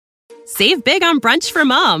Save big on brunch for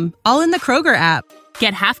mom, all in the Kroger app.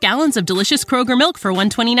 Get half gallons of delicious Kroger milk for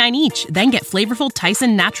 $1.29 each. Then get flavorful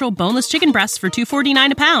Tyson natural boneless chicken breasts for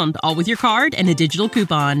 $2.49 a pound, all with your card and a digital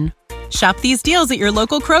coupon. Shop these deals at your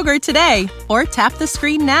local Kroger today, or tap the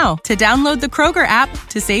screen now to download the Kroger app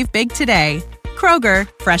to save big today. Kroger,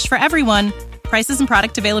 fresh for everyone. Prices and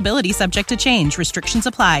product availability subject to change. Restrictions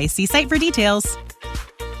apply. See site for details.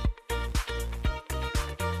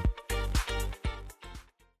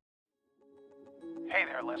 Hey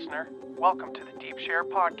there, listener. Welcome to the Deep Share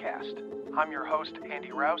Podcast. I'm your host,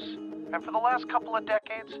 Andy Rouse, and for the last couple of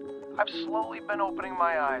decades, I've slowly been opening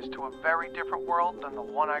my eyes to a very different world than the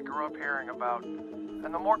one I grew up hearing about.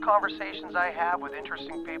 And the more conversations I have with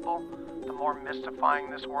interesting people, the more mystifying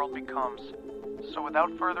this world becomes. So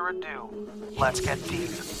without further ado, let's get deep.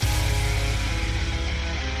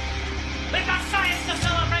 We've got science to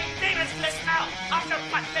celebrate! Demons bliss now! After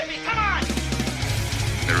what, baby? Come on!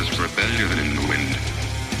 There is rebellion in the wind.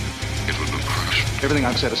 It will be crushed. Everything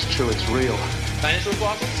I've said is true. It's real. Dinosaur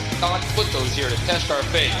fossils? God put those here to test our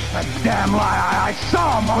faith. A damn lie. I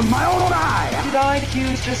saw them on my own eye. Did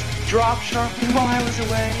IQs just drop sharply while I was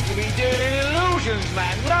away? We did illusions,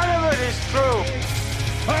 man. None of it is true.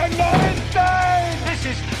 Anointed! This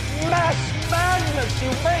is mass madness, you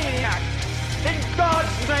maniac. In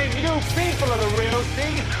God's name, you people are the real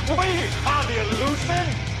thing. We are the illusion.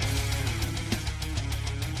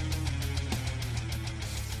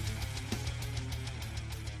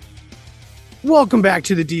 Welcome back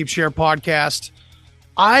to the Deep Share Podcast.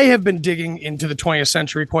 I have been digging into the 20th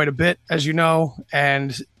century quite a bit, as you know,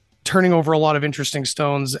 and turning over a lot of interesting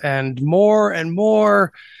stones. And more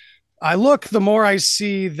I look, the more I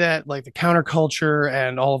see that like the counterculture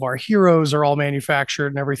and all of our heroes are all manufactured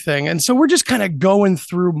and everything. And so we're just kind of going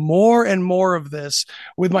through more and more of this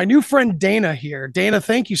with my new friend Dana here. Dana,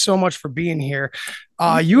 thank you so much for being here.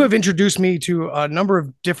 You have introduced me to a number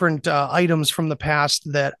of different items from the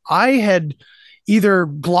past that I had either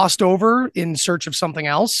glossed over in search of something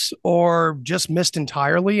else or just missed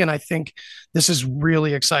entirely. And I think this is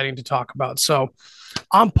really exciting to talk about. So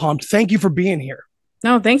I'm pumped. Thank you for being here.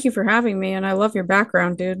 No, thank you for having me. And I love your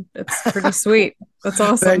background, dude. It's pretty sweet. That's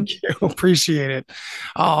awesome. Thank you. Appreciate it.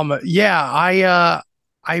 I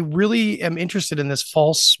really am interested in this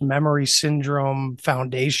false memory syndrome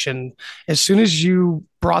foundation. As soon as you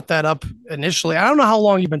brought that up initially, I don't know how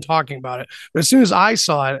long you've been talking about it, but as soon as I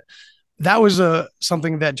saw it, that was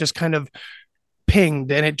something that just kind of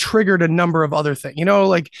pinged and it triggered a number of other things. You know,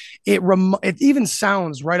 like it even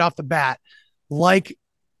sounds right off the bat like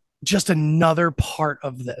just another part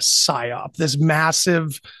of this psyop, this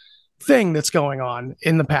massive thing that's going on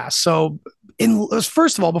in the past. So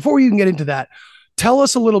first of all, before we even get into that, tell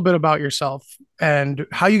us a little bit about yourself and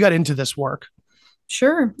how you got into this work.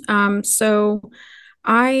 Sure. So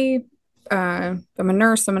I'm a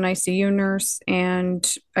nurse. I'm an ICU nurse, and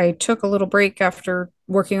I took a little break after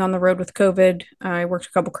working on the road with COVID. I worked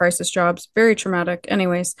a couple crisis jobs, very traumatic.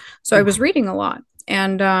 Anyways, so I was reading a lot,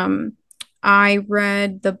 and I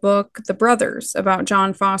read the book The Brothers about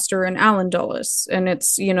John Foster and Alan Dulles, and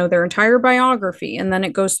it's, their entire biography, and then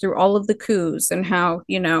it goes through all of the coups and how,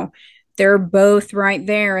 they're both right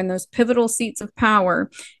there in those pivotal seats of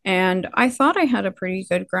power. And I thought I had a pretty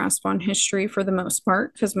good grasp on history for the most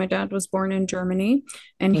part, because my dad was born in Germany,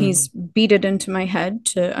 and he's beat it into my head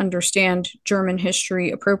to understand German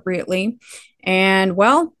history appropriately. And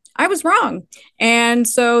well, I was wrong. And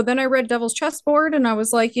so then I read Devil's Chessboard, and I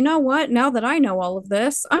was like, you know what? Now that I know all of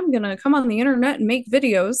this, I'm going to come on the internet and make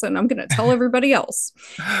videos, and I'm going to tell everybody else.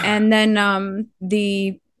 And then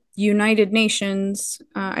the United Nations,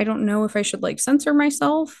 I don't know if I should censor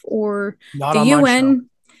myself or Not the UN.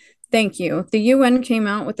 Thank you. The UN came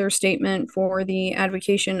out with their statement for the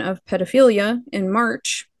advocacy of pedophilia in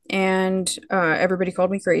March. And everybody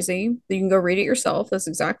called me crazy. You can go read it yourself. That's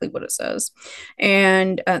exactly what it says.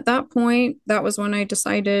 And at that point, that was when I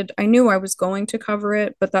decided, I knew I was going to cover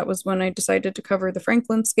it, but that was when I decided to cover the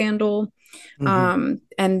Franklin scandal. And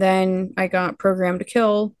then I got Programmed to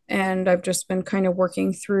Kill, and I've just been kind of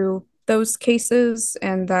working through those cases.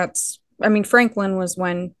 And Franklin was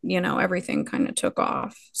when, everything kind of took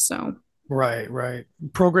off. So. Right.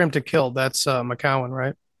 Programmed to Kill. That's McCowan,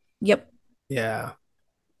 right? Yep. Yeah.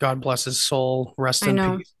 God bless his soul. Rest in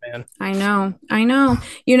peace, man. I know.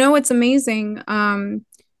 It's amazing.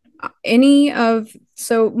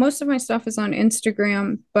 So most of my stuff is on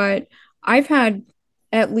Instagram, but I've had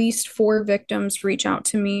at least 4 victims reach out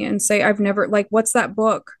to me and say, I've never, what's that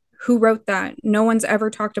book? Who wrote that? No one's ever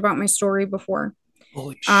talked about my story before.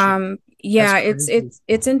 Holy shit. Yeah,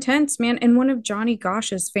 it's intense, man. And one of Johnny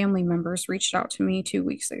Gosh's family members reached out to me 2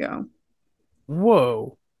 weeks ago.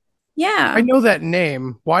 Whoa. Yeah, I know that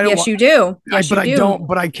name. Why don't Yes, you do. Yes, but you I do. don't,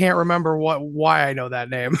 but I can't remember why I know that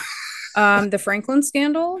name. The Franklin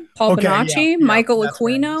scandal, Paul Okay, yeah, Bonacci, yeah, Michael that's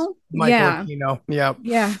where it is. Aquino. Michael Yeah. Aquino. Yep.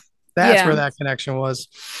 Yeah. That's where Yeah. that connection was.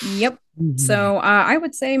 Yep. Mhm. So I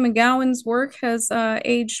would say McGowan's work has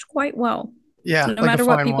aged quite well, Yeah, no like a matter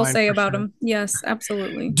what fine people wine say for about sure. him. Yes,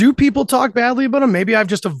 absolutely. Do people talk badly about him? Maybe I've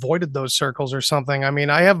just avoided those circles or something. I mean,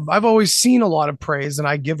 I've always seen a lot of praise and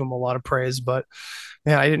I give him a lot of praise, but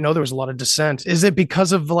man, I didn't know there was a lot of dissent. Is it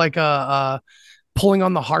because of like a pulling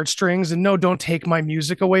on the heartstrings and no, don't take my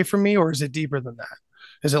music away from me, or is it deeper than that?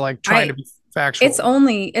 Is it like trying to I be factual? it's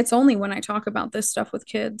only when I talk about this stuff with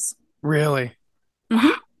kids. Really?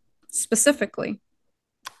 Mhm. Specifically.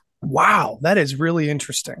 Wow, that is really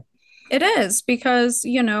interesting. It is because,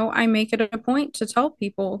 I make it a point to tell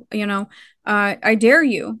people, I dare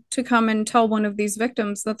you to come and tell one of these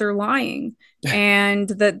victims that they're lying and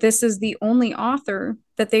that this is the only author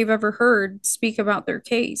that they've ever heard speak about their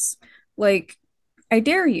case. Like, I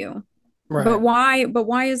dare you. But Right.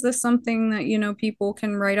 why is this something that, people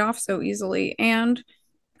can write off so easily? And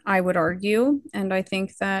I would argue, and I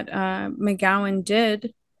think that McGowan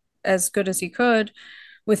did as good as he could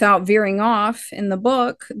without veering off in the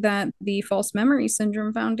book, that the False Memory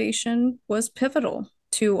Syndrome Foundation was pivotal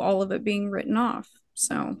to all of it being written off.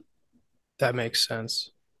 So That makes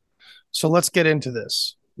sense. So let's get into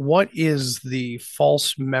this. What is the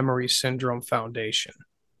False Memory Syndrome Foundation?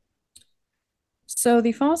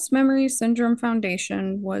 the False Memory Syndrome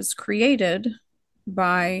Foundation was created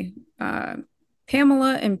by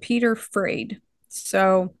Pamela and Peter Freyd.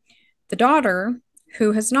 So the daughter,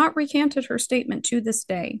 who has not recanted her statement to this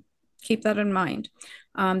day, keep that in mind.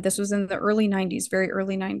 This was in the early 90s, very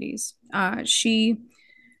early 90s. She,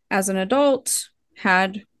 as an adult,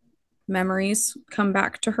 had memories come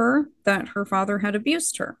back to her that her father had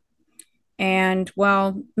abused her. And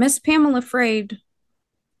while Miss Pamela Freyd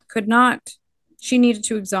could not, she needed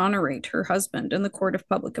to exonerate her husband in the court of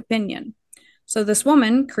public opinion. So this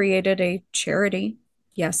woman created a charity.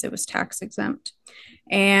 Yes, it was tax exempt.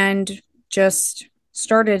 And just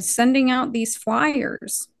started sending out these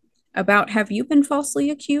flyers about, have you been falsely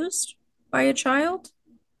accused by a child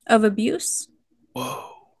of abuse? Whoa.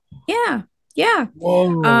 Yeah. Yeah.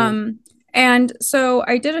 Whoa. And so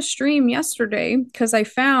I did a stream yesterday because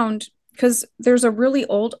there's a really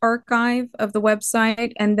old archive of the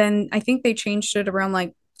website, and then I think they changed it around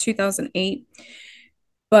like 2008.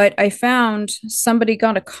 But I found somebody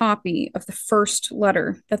got a copy of the first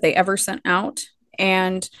letter that they ever sent out,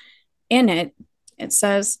 and in it, it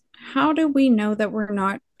says, "How do we know that we're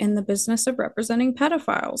not in the business of representing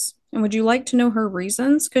pedophiles? And would you like to know her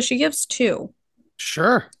reasons?" Because she gives two.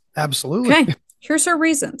 Sure. Absolutely. Okay, here's her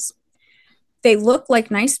reasons. They look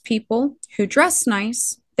like nice people who dress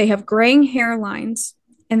nice. They have graying hairlines,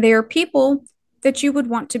 and they are people that you would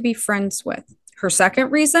want to be friends with. Her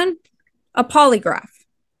second reason, a polygraph.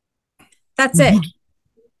 That's it.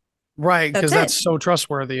 Right, because That's that's it. so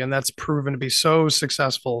trustworthy and that's proven to be so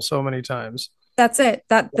successful so many times. That's it.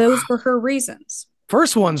 Those were her reasons.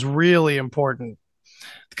 First one's really important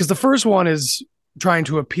because the first one is trying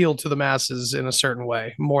to appeal to the masses in a certain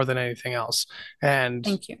way more than anything else. And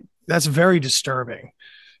Thank you. that's very disturbing,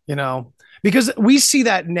 you know, because we see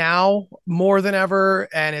that now more than ever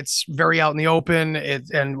and it's very out in the open.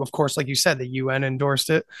 And of course, like you said, the UN endorsed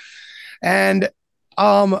it. And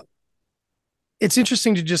um it's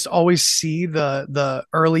interesting to just always see the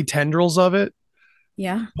early tendrils of it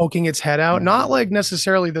Yeah, poking its head out. Not like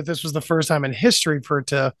necessarily that this was the first time in history for it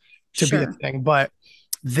to be a sure. thing, but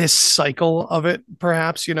this cycle of it,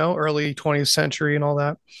 perhaps, you know, early 20th century and all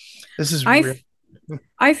that. This is I real.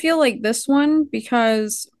 I feel like this one,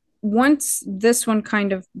 because once this one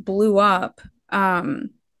kind of blew up,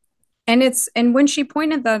 and when she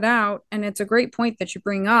pointed that out, and it's a great point that you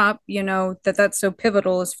bring up, that's so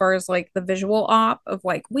pivotal as far as like the visual op of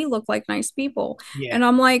like, we look like nice people. Yeah. And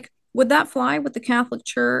I'm like, would that fly with the Catholic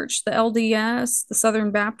Church, the LDS, the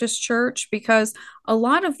Southern Baptist Church? Because a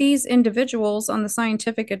lot of these individuals on the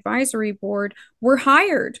scientific advisory board were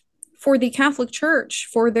hired for the Catholic Church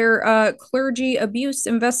for their clergy abuse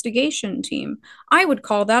investigation team. I would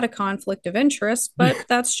call that a conflict of interest, but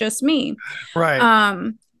that's just me.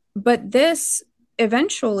 Right. But this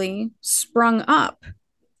eventually sprung up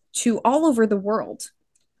to all over the world.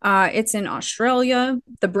 It's in Australia.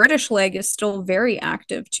 The British leg is still very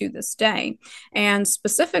active to this day. And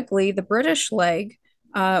specifically, the British leg,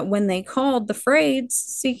 when they called the Freyds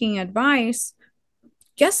seeking advice,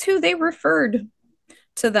 guess who they referred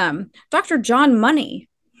to them? Dr. John Money.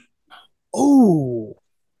 Oh.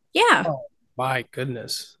 Yeah. Oh, my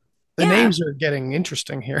goodness. The names are getting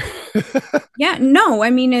interesting here. Yeah, no, I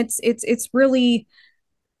mean it's really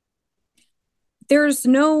there's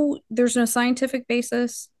no scientific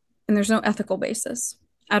basis and there's no ethical basis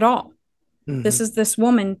at all. Mm-hmm. This is this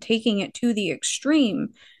woman taking it to the extreme,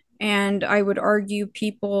 and I would argue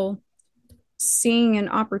people seeing an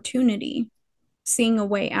opportunity, seeing a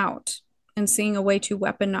way out, and seeing a way to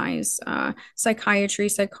weaponize psychiatry,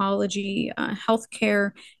 psychology,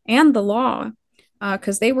 healthcare, and the law,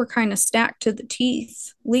 because they were kind of stacked to the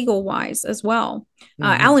teeth legal wise as well.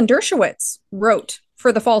 Mm-hmm. Alan Dershowitz wrote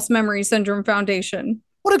for the False Memory Syndrome Foundation.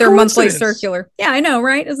 What a their monthly circular. Yeah, I know,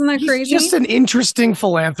 right? Isn't that crazy? He's just an interesting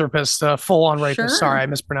philanthropist, full-on rapist. Sure. Sorry, I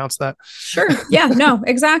mispronounced that. Sure. Yeah, no,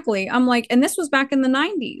 exactly. I'm like, and this was back in the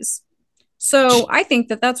 90s. So I think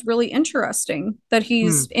that that's really interesting that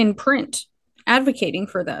he's in print advocating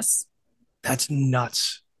for this. That's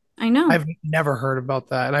nuts. I know. I've never heard about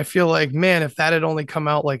that. And I feel like, man, if that had only come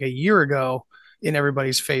out like a year ago in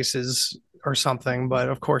everybody's faces or something, but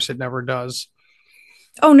of course it never does.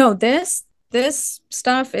 Oh no, this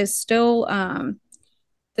stuff is still hidden.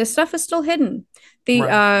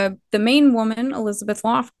 The main woman, Elizabeth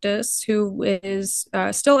Loftus, who is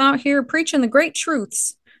still out here preaching the great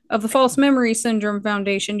truths of the False Memory Syndrome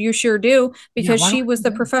Foundation. You sure do, because she was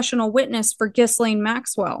the professional witness for Ghislaine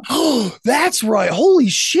Maxwell. Oh, that's right. Holy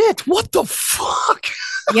shit. What the fuck?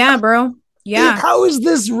 Yeah, bro. Yeah. How is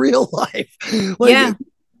this real life?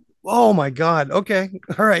 Oh my God. Okay.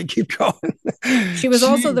 All right. Keep going. She was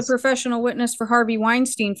also the professional witness for Harvey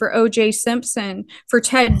Weinstein, for O.J. Simpson, for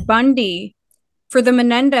Ted Bundy, for the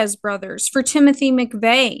Menendez brothers, for Timothy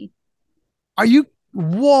McVeigh.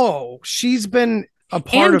 Whoa. She's been a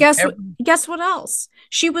part and guess what else?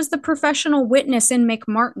 She was the professional witness in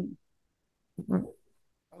McMartin.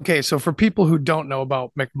 Okay. So for people who don't know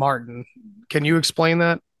about McMartin, can you explain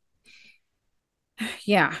that?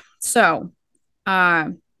 Yeah. So,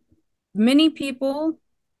 many people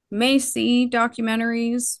may see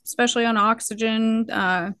documentaries, especially on Oxygen,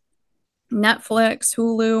 Netflix,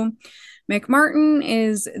 Hulu. McMartin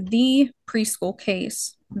is the preschool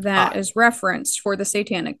case that is referenced for the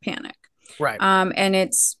Satanic Panic. Right. And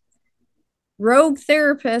it's rogue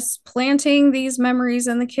therapists planting these memories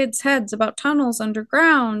in the kids' heads about tunnels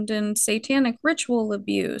underground and satanic ritual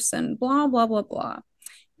abuse and blah, blah, blah, blah.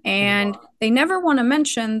 And they never want to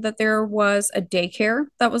mention that there was a daycare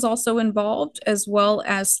that was also involved, as well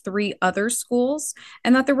as 3 other schools,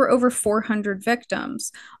 and that there were over 400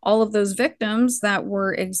 victims. All of those victims that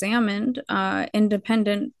were examined,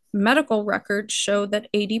 independent medical records showed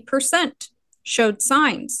that 80% showed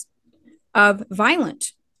signs of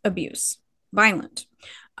violent abuse. And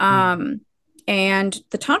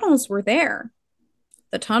the tunnels were there.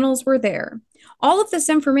 All of this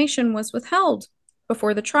information was withheld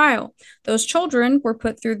before the trial. Those children were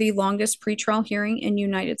put through the longest pretrial hearing in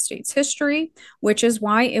United States history, which is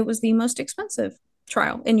why it was the most expensive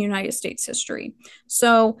trial in United States history.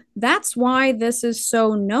 So that's why this is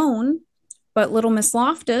so known. But little Miss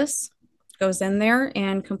Loftus goes in there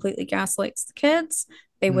and completely gaslights the kids.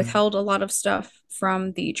 They withheld a lot of stuff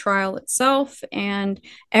from the trial itself, and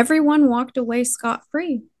everyone walked away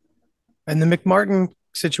scot-free. And the McMartin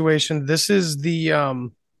situation, this is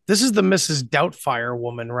the Mrs. Doubtfire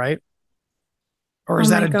woman, right? Or is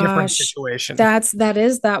that a different situation? That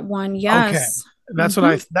is that one. Yes. Okay. That's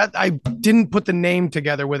what I didn't put the name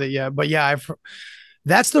together with it yet, but yeah,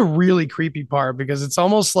 that's the really creepy part, because it's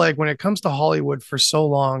almost like when it comes to Hollywood for so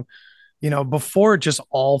long, before it just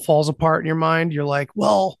all falls apart in your mind, you're like,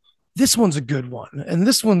 well, this one's a good one, and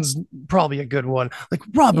this one's probably a good one. Like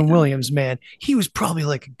Robin Williams, man, he was probably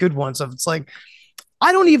like a good one. So it's like,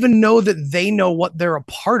 I don't even know that they know what they're a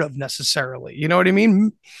part of necessarily. You know what I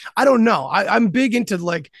mean? I don't know. I'm big into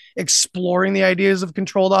like exploring the ideas of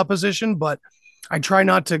controlled opposition, but I try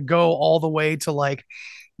not to go all the way to like,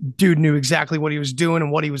 dude knew exactly what he was doing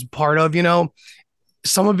and what he was part of.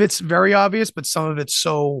 Some of it's very obvious, but some of it's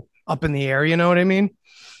so up in the air. You know what I mean?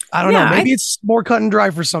 I don't know. Maybe it's more cut and dry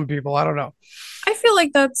for some people. I don't know. I feel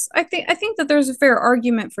like I think that there's a fair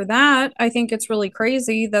argument for that. I think it's really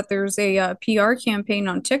crazy that there's a PR campaign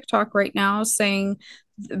on TikTok right now saying,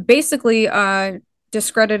 basically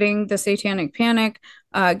discrediting the Satanic Panic,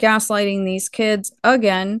 gaslighting these kids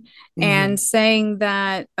again, and saying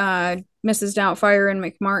that Mrs. Doubtfire and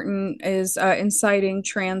McMartin is inciting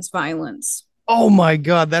trans violence. Oh my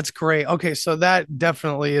God, that's great. Okay, so that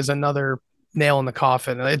definitely is another nail in the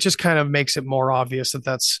coffin. It just kind of makes it more obvious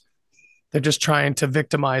that they're just trying to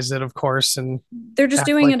victimize it, of course, and they're just act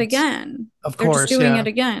doing like it it's- again. Of They're course, just doing yeah. it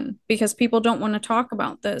again because people don't want to talk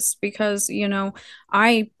about this because,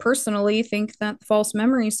 I personally think that the False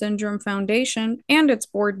Memory Syndrome Foundation and its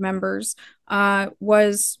board members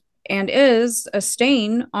was and is a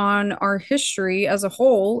stain on our history as a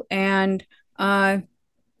whole. And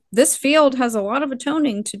this field has a lot of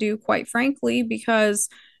atoning to do, quite frankly, because,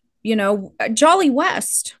 Jolly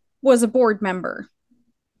West was a board member.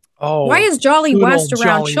 Oh, Why is Jolly good West old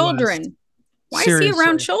around Jolly children? West. Why is he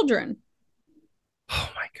around Seriously. children? Oh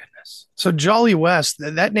my goodness. So Jolly West,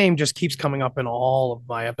 that name just keeps coming up in all of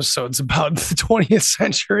my episodes about the 20th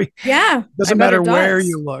century. Yeah, Doesn't I bet matter it where does.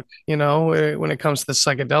 you look, when it comes to the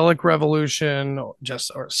psychedelic revolution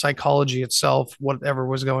or psychology itself, whatever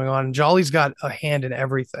was going on, Jolly's got a hand in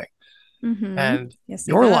everything. And Yes,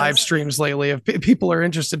 he your does. live streams lately, if people are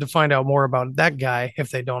interested to find out more about that guy,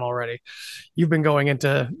 if they don't already, you've been going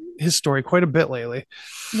into his story quite a bit lately.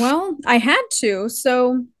 Well, I had to.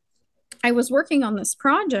 So I was working on this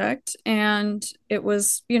project and it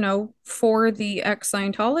was, for the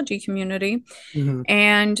ex-Scientology community. Mhm.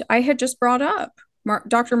 And I had just brought up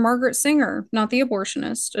Dr. Margaret Singer, not the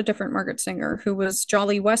abortionist, a different Margaret Singer, who was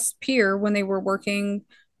Jolly West's peer when they were working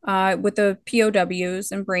with the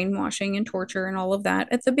POWs and brainwashing and torture and all of that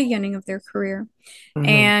at the beginning of their career. Mhm.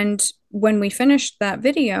 And when we finished that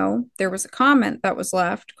video, there was a comment that was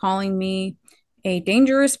left calling me a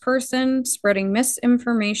dangerous person, spreading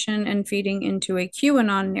misinformation and feeding into a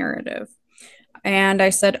QAnon narrative. And I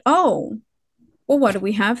said, oh, well, what do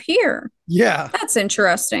we have here? Yeah. That's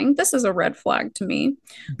interesting. This is a red flag to me.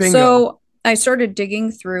 Bingo. So I started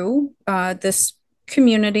digging through this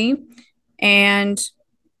community, and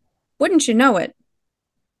wouldn't you know it,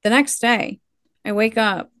 the next day I wake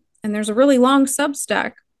up and there's a really long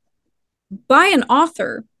Substack by an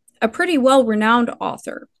author, a pretty well-renowned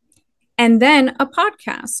author, and then a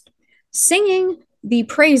podcast singing the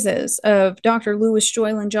praises of Dr. Louis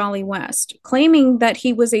Joyland Jolly West, claiming that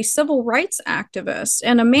he was a civil rights activist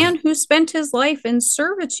and a man who spent his life in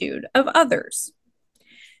servitude of others.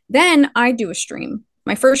 Then I do a stream,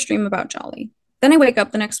 my first stream about Jolly. Then I wake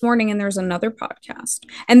up the next morning and there's another podcast.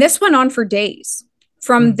 And this went on for days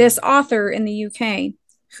from this author in the UK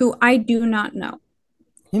who I do not know.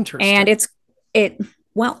 Interesting. And isn't it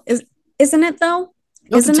though?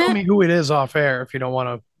 You have to Isn't tell it? me who it is off air if you don't want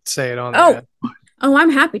to say it on Oh, there. oh, I'm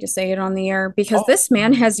happy to say it on the air because this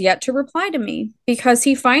man has yet to reply to me because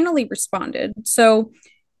he finally responded. So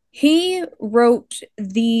he wrote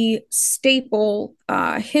the staple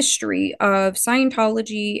history of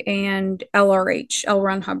Scientology and LRH, L.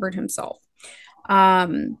 Ron Hubbard himself.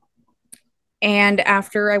 And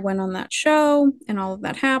after I went on that show and all of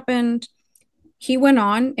that happened, he went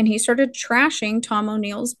on and he started trashing Tom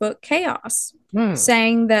O'Neill's book Chaos,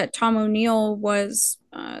 saying that Tom O'Neill was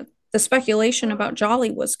the speculation about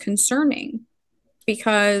Jolly was concerning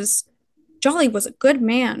because Jolly was a good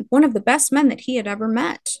man, one of the best men that he had ever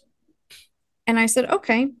met. And I said,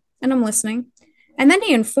 okay, and I'm listening. And then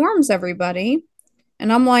he informs everybody,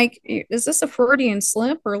 and I'm like, is this a Freudian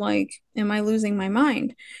slip or like, am I losing my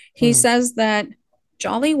mind? He says that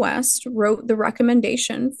Jolly West wrote the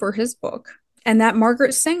recommendation for his book and that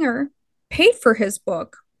Margaret Singer paid for his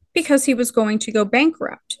book because he was going to go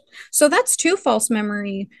bankrupt. So that's two False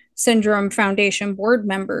Memory Syndrome Foundation board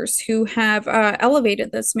members who have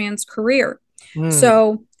elevated this man's career.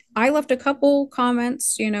 So I left a couple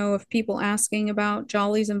comments, of people asking about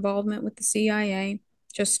Jolly's involvement with the CIA.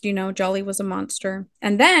 Just, Jolly was a monster.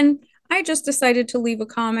 And then I just decided to leave a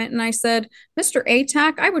comment and I said, Mr.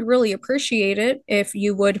 ATAC, I would really appreciate it if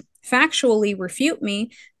you would factually refute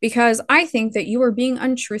me because I think that you are being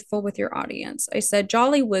untruthful with your audience. I said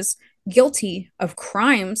Jolly was guilty of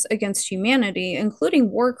crimes against humanity,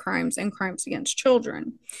 including war crimes and crimes against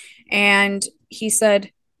children. And he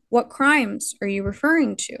said, what crimes are you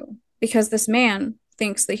referring to? Because this man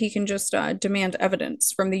thinks that he can just demand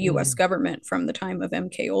evidence from the U.S. government from the time of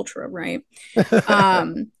MK Ultra, right?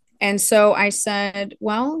 And so I said,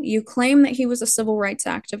 well, you claim that he was a civil rights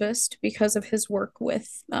activist because of his work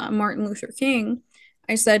with Martin Luther King.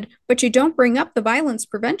 I said, but you don't bring up the Violence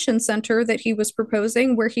Prevention Center that he was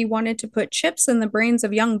proposing where he wanted to put chips in the brains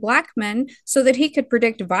of young Black men so that he could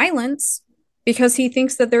predict violence because he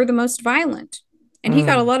thinks that they're the most violent. And he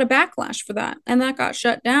got a lot of backlash for that. And that got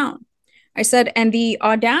shut down. I said, and the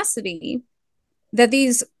audacity that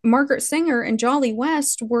these Margaret Singer and Jolly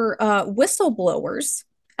West were whistleblowers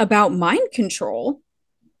about mind control.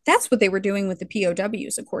 That's what they were doing with the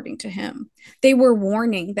POWs, according to him. They were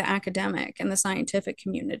warning the academic and the scientific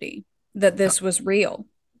community that this was real.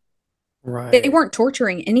 Right. They weren't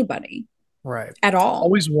torturing anybody. Right. at all.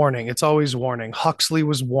 Always warning. It's always warning. Huxley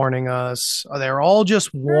was warning us. They're all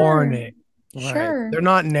just Sure. warning. Right. Sure. They're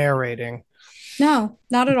not narrating. No,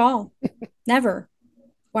 not at all. Never.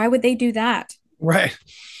 Why would they do that? Right.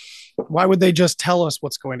 Why would they just tell us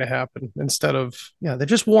what's going to happen instead of, yeah, they're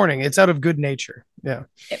just warning. It's out of good nature. Yeah.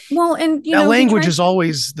 Well, and that language is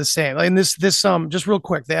always the same. And this just real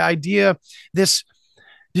quick, the idea, this,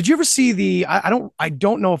 did you ever see I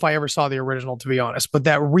don't know if I ever saw the original, to be honest, but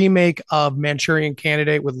that remake of Manchurian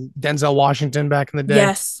Candidate with Denzel Washington back in the day?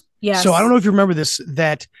 Yes. Yes. So I don't know if you remember this,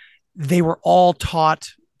 that they were all taught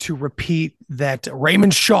to repeat that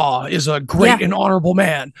Raymond Shaw is a great and honorable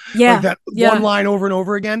man. Yeah. Like that one line over and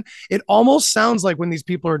over again. It almost sounds like when these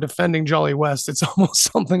people are defending Jolly West, it's almost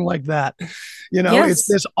something like that. You know, it's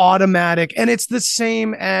this automatic, and it's the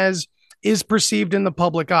same as is perceived in the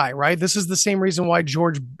public eye, right? This is the same reason why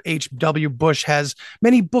George H.W. Bush has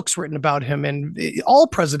many books written about him, and all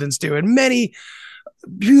presidents do, and many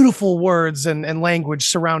beautiful words and language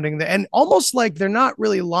surrounding the, and almost like they're not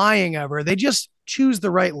really lying ever. They just choose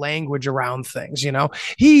the right language around things. You know,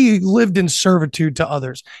 he lived in servitude to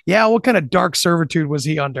others. Yeah. What kind of dark servitude was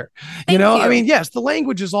he under? You know, I mean, yes, the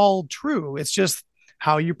language is all true. It's just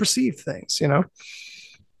how you perceive things, you know?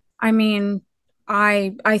 I mean,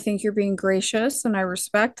 I think you're being gracious and I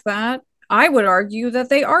respect that. I would argue that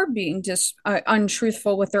they are being just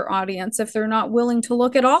untruthful with their audience if they're not willing to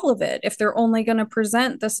look at all of it, if they're only going to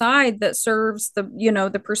present the side that serves the, you know,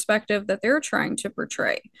 the perspective that they're trying to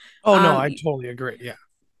portray. Oh, no, I totally agree. Yeah.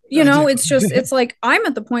 You know, it's just, it's like, I'm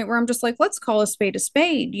at the point where I'm just like, let's call a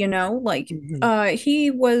spade, you know, like,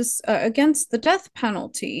 he was against the death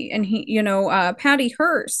penalty and he, you know, Patty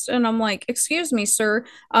Hearst. And I'm like, excuse me, sir.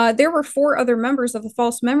 There were 4 other members of the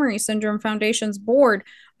False Memory Syndrome Foundation's board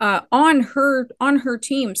on her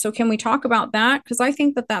team. So can we talk about that? Because I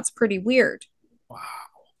think that that's pretty weird. Wow.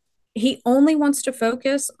 He only wants to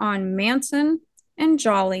focus on Manson and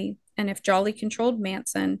Jolly. And if Jolly controlled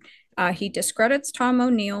Manson, he discredits Tom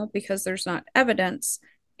O'Neill because there's not evidence,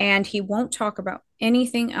 and he won't talk about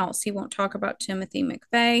anything else. He won't talk about Timothy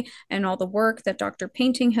McVeigh and all the work that Dr.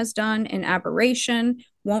 Painting has done in Aberration,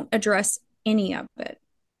 won't address any of it.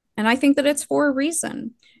 And I think that it's for a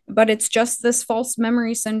reason, but it's just this False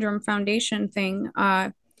Memory Syndrome Foundation thing.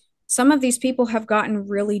 Some of these people have gotten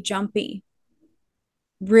really jumpy,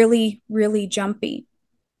 really, really jumpy.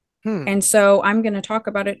 And so I'm going to talk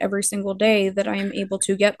about it every single day that I am able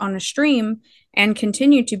to get on a stream and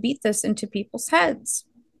continue to beat this into people's heads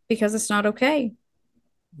because it's not okay.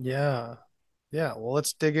 Yeah. Yeah. Well,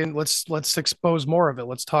 let's dig in. Let's expose more of it.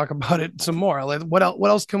 Let's talk about it some more. What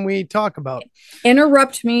else can we talk about?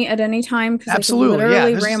 Interrupt me at any time. Absolutely.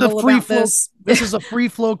 Yeah. This is a free flow. This is a free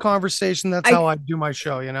flow conversation. That's how I do my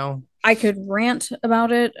show, you know? I could rant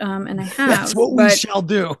about it, and I have. That's what we shall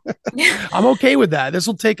do. I'm okay with that. This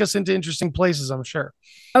will take us into interesting places, I'm sure.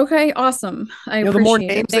 Okay, awesome. The more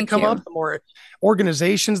names that come up, the more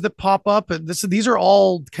organizations that pop up. These are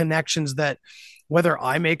all connections that, whether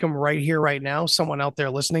I make them right here, right now, someone out there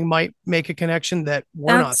listening might make a connection that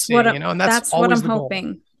we're not seeing, you know, and that's always what I'm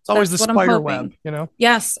hoping. It's always the spider web, you know?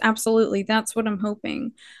 Yes, absolutely. That's what I'm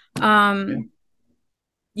hoping.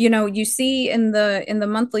 You know, you see in the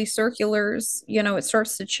monthly circulars, you know, it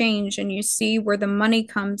starts to change and you see where the money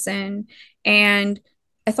comes in. And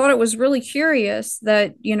I thought it was really curious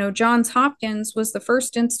that, you know, Johns Hopkins was the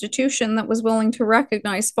first institution that was willing to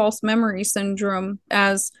recognize false memory syndrome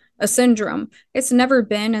as a syndrome. It's never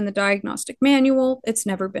been in the diagnostic manual. It's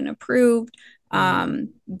never been approved.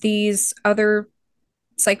 These other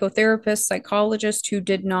psychotherapists, psychologists who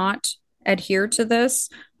did not adhere to this,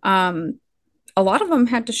 a lot of them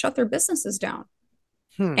had to shut their businesses down.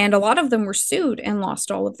 And a lot of them were sued and lost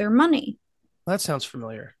all of their money. That sounds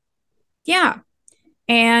familiar. Yeah.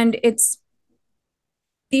 And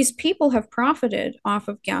these people have profited off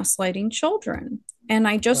of gaslighting children. And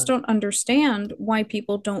I just don't understand why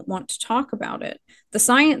people don't want to talk about it. The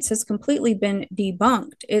science has completely been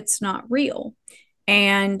debunked. It's not real.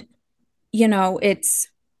 And, you know, it's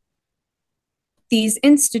these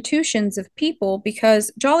institutions of people,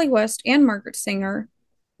 because Jolly West and Margaret Singer,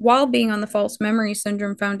 while being on the False Memory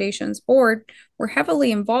Syndrome Foundation's board, were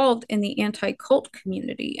heavily involved in the anti-cult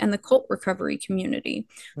community and the cult recovery community.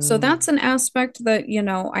 So that's an aspect that, you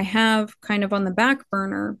know, I have kind of on the back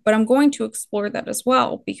burner, but I'm going to explore that as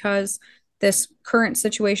well, because this current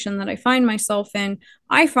situation that I find myself in,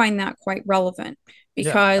 I find that quite relevant,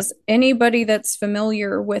 because anybody that's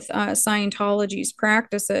familiar with Scientology's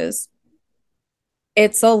practices,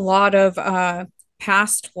 it's a lot of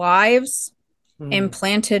past lives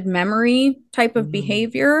implanted memory type of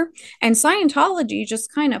behavior. And Scientology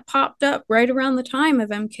just kind of popped up right around the time of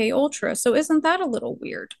MK Ultra. So isn't that a little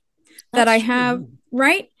weird that I have,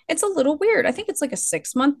 right? It's a little weird. I think it's like a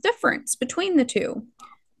 6-month difference between the two.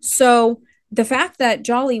 So the fact that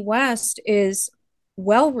Jolly West is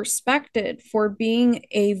well respected for being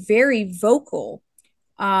a very vocal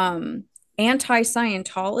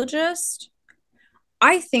anti-Scientologist,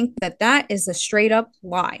 I think that that is a straight up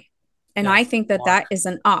lie. And I think that that is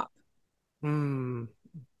an op.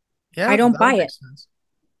 Yeah, I don't buy it. Sense.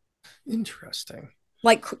 Interesting.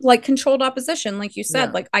 Like controlled opposition, like you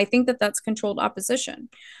said. Like, I think that that's controlled opposition.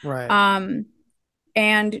 Right.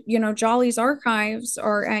 And, you know, Jolly's archives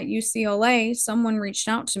are at UCLA. Someone reached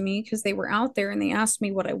out to me because they were out there and they asked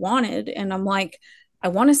me what I wanted. And I'm like, I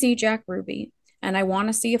want to see Jack Ruby. And I want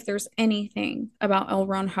to see if there's anything about L.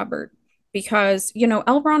 Ron Hubbard. Because, you know,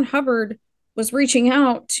 L. Ron Hubbard was reaching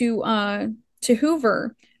out to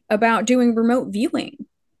Hoover about doing remote viewing.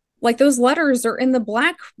 Like, those letters are in the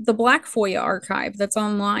black FOIA archive that's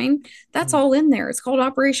online. That's all in there. It's called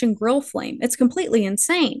Operation Grill Flame. It's completely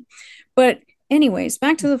insane. But anyways,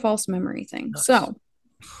 back to the false memory thing. Nice. So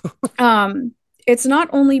it's not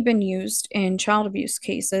only been used in child abuse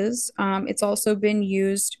cases, it's also been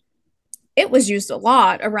used, it was used a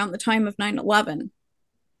lot around the time of 9/11.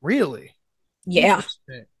 Really? Yeah.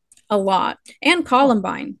 A lot. And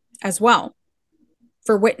Columbine as well,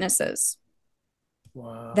 for witnesses.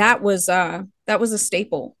 Wow. That was a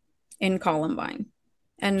staple in Columbine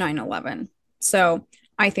and 9/11. So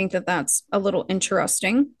I think that that's a little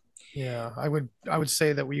interesting. Yeah, I would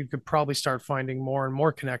say that we could probably start finding more and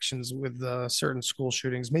more connections with certain school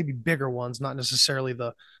shootings, maybe bigger ones, not necessarily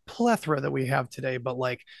the plethora that we have today, but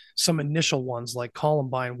like some initial ones, like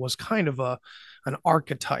Columbine was kind of an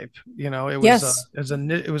archetype. You know, it was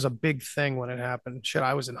it was a big thing when it happened. Shit,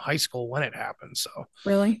 I was in high school when it happened. So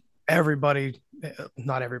really, not everybody,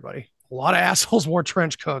 a lot of assholes wore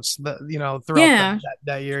trench coats throughout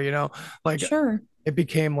that year. You know, like sure, it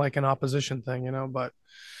became like an opposition thing. You know, but.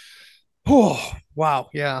 Oh,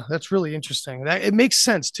 wow. Yeah, that's really interesting. That it makes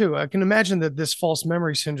sense too. I can imagine that this false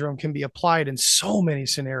memory syndrome can be applied in so many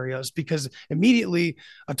scenarios, because immediately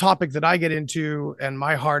a topic that I get into and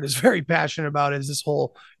my heart is very passionate about is this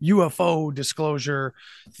whole UFO disclosure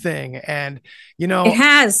thing. And, you know, it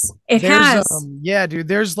has. Yeah, dude,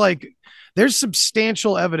 there's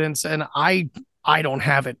substantial evidence, and I don't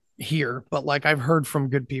have it here, but like I've heard from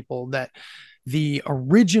good people that the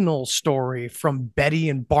original story from Betty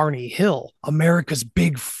and Barney Hill, America's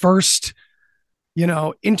big first,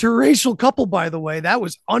 interracial couple, by the way, that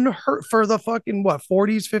was unheard for the fucking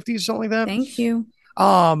 40s, 50s, something like that. Thank you.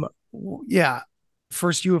 Yeah.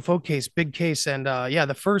 First UFO case, big case. And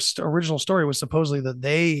the first original story was supposedly that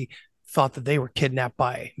they thought that they were kidnapped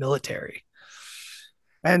by military.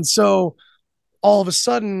 And so all of a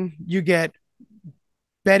sudden you get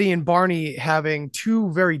Betty and Barney having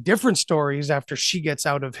two very different stories after she gets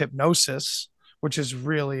out of hypnosis, which is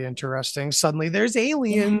really interesting. Suddenly there's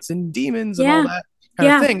aliens and demons and all that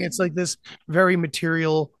kind of thing. It's like this very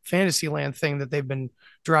material fantasy land thing that they've been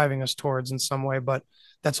driving us towards in some way, but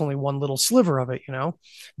that's only one little sliver of it,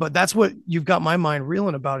 but that's what you've got my mind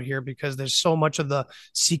reeling about here, because there's so much of the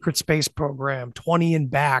secret space program, 20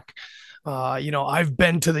 and back. I've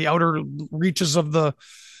been to the outer reaches of the,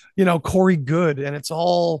 Corey Good, and it's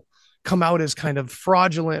all come out as kind of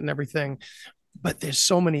fraudulent and everything. But there's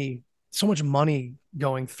so much money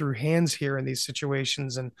going through hands here in these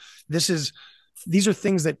situations. And these are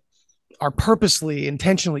things that are purposely,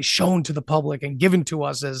 intentionally shown to the public and given to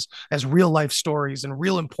us as real life stories and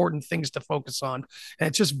real important things to focus on. And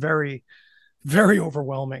it's just very, very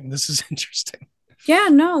overwhelming. This is interesting. Yeah,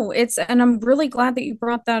 no, and I'm really glad that you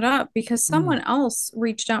brought that up, because someone else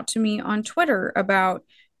reached out to me on Twitter about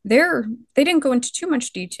they didn't go into too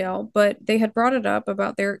much detail, but they had brought it up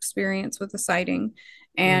about their experience with the sighting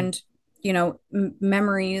and,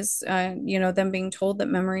 memories, them being told that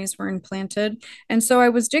memories were implanted. And so I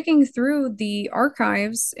was digging through the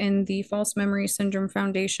archives in the False Memory Syndrome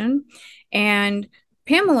Foundation, and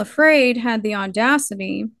Pamela Freyd had the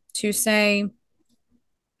audacity to say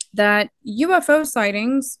that UFO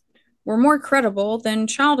sightings were more credible than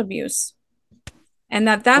child abuse. And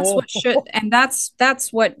that's what should, and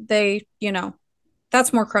that's what they,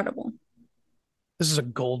 that's more credible. This is a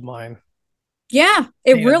gold mine. Yeah,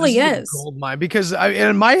 it really is. A gold mine, because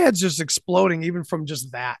and my head's just exploding even from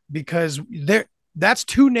just that, because that's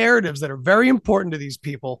two narratives that are very important to these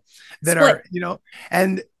people that are,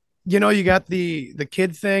 and you got the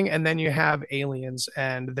kid thing, and then you have aliens,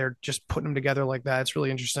 and they're just putting them together like that. It's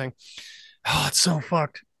really interesting. Oh, it's so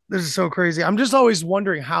fucked. This is so crazy. I'm just always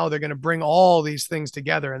wondering how they're going to bring all these things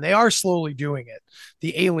together, and they are slowly doing it.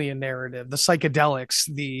 The alien narrative, the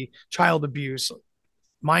psychedelics, the child abuse,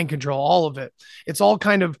 mind control, all of it. It's all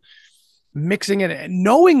kind of mixing it and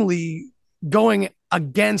knowingly going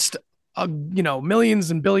against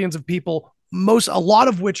millions and billions of people, a lot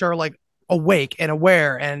of which are like awake and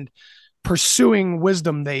aware and pursuing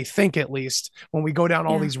wisdom, they think, at least, when we go down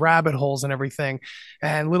all these rabbit holes and everything.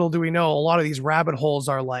 And little do we know, a lot of these rabbit holes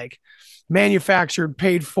are like manufactured,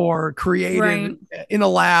 paid for, created in a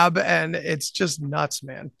lab, and it's just nuts,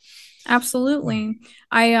 man. Absolutely.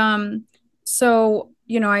 So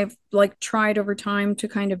I've like tried over time to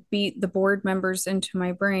kind of beat the board members into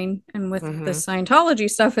my brain, and with the Scientology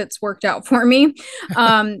stuff, it's worked out for me.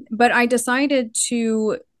 But I decided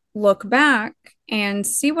to look back and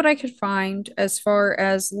see what I could find as far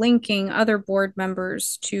as linking other board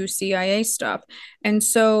members to CIA stuff. And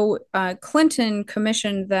so Clinton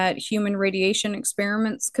commissioned that Human Radiation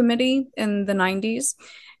Experiments Committee in the 90s.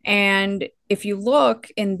 And if you look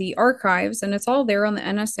in the archives, and it's all there on the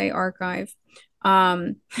NSA archive,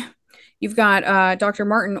 you've got Dr.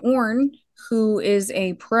 Martin Orne, who is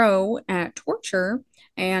a pro at torture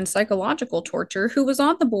and psychological torture, who was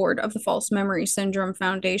on the board of the False Memory Syndrome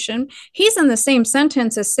Foundation. He's in the same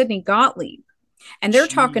sentence as Sidney Gottlieb. And they're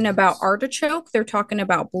talking about Artichoke, they're talking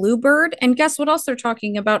about Bluebird, and guess what else they're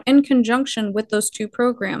talking about in conjunction with those two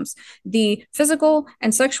programs? The physical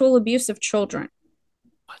and sexual abuse of children.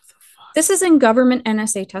 What the fuck? This is in government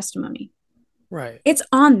NSA testimony. Right. It's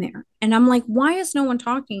on there. And I'm like, why is no one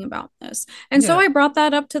talking about this? And so I brought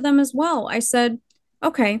that up to them as well. I said,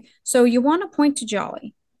 okay, so you want to point to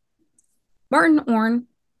Jolly. Martin Orne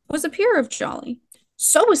was a peer of Jolly.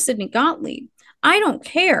 So was Sidney Gottlieb. I don't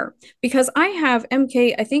care, because I have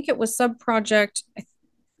MK, I think it was subproject, I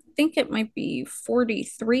think it might be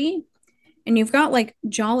 43. And you've got like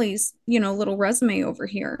Jolly's, little resume over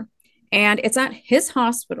here. And it's at his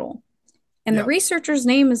hospital. And the researcher's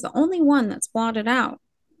name is the only one that's blotted out.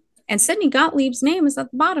 And Sidney Gottlieb's name is at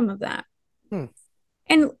the bottom of that.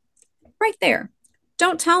 And right there,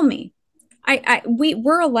 don't tell me.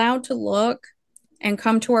 We're allowed to look and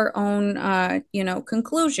come to our own,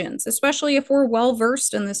 conclusions, especially if we're well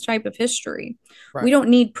versed in this type of history. Right. We don't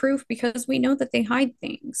need proof because we know that they hide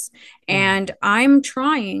things. And I'm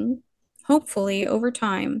trying, hopefully over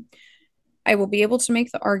time, I will be able to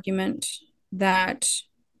make the argument that,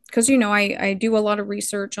 because, I do a lot of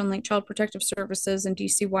research on like Child Protective Services and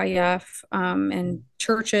DCYF and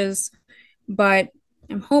churches, but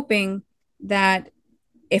I'm hoping that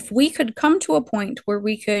if we could come to a point where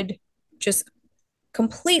we could just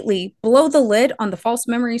completely blow the lid on the False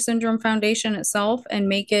Memory Syndrome Foundation itself and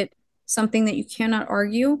make it something that you cannot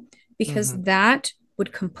argue, because that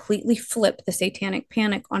would completely flip the satanic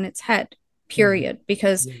panic on its head, period.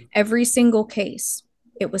 Because every single case,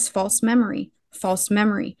 it was false memory, false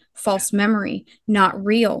memory, false memory, not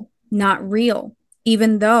real, not real,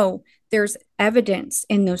 even though there's evidence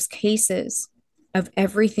in those cases of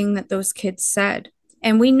everything that those kids said.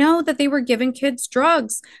 And we know that they were giving kids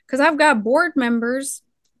drugs, because I've got board members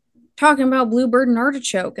talking about Bluebird and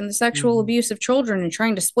Artichoke and the sexual abuse of children and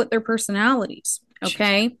trying to split their personalities.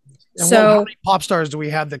 Okay. And so how many pop stars do we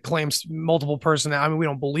have that claims multiple personality? I mean, we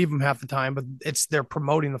don't believe them half the time, but they're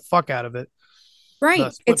promoting the fuck out of it.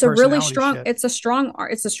 Right. It's a really strong, shit. It's a strong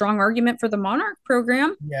argument for the Monarch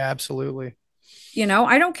program. Yeah, absolutely.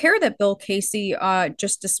 I don't care that Bill Casey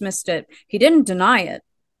just dismissed it. He didn't deny it.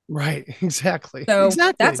 Right, exactly. So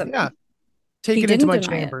exactly. that's take it into my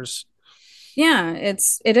chambers. Yeah,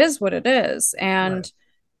 it is what it is. And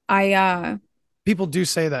people do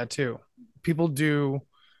say that too. People do,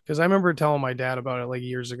 because I remember telling my dad about it like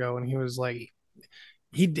years ago, and he was like,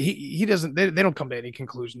 he doesn't, they don't come to any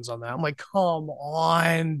conclusions on that. I'm like, come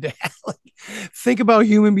on, Dad. Like, think about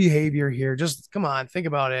human behavior here. Just come on, think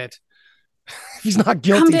about it. He's not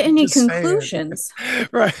guilty. Come to any conclusions.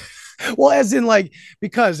 Right. Well, as in like,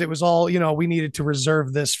 because it was all, we needed to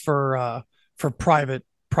reserve this for private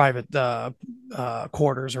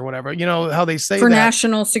quarters or whatever, how they say for that.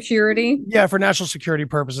 National security. Yeah. For national security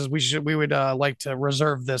purposes, we would like to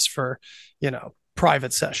reserve this for,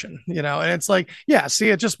 private session, and it's like, yeah, see,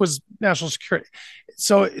 it just was national security.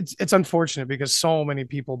 So it's unfortunate because so many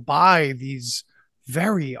people buy these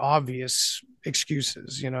very obvious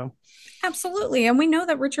excuses, Absolutely. And we know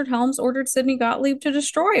that Richard Helms ordered Sidney Gottlieb to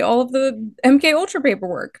destroy all of the MK Ultra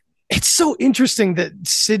paperwork. It's so interesting that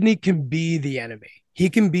Sidney can be the enemy.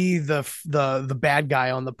 He can be the bad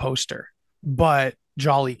guy on the poster, but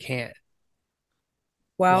Jolly can't.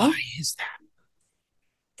 Well, why is that?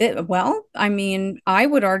 Well, I mean, I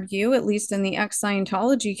would argue, at least in the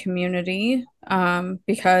ex-Scientology community,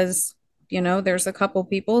 because, there's a couple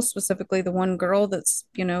people, specifically the one girl that's,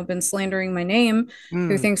 been slandering my name,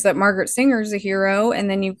 who thinks that Margaret Singer's a hero. And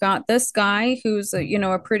then you've got this guy who's,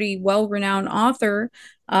 a pretty well-renowned author,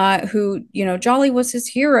 who, Jolly was his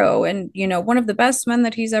hero and, one of the best men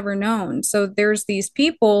that he's ever known. So there's these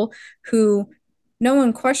people who no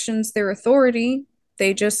one questions their authority.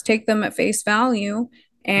 They just take them at face value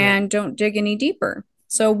and don't dig any deeper.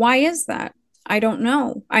 So why is that? I don't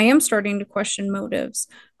know. I am starting to question motives.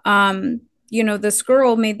 This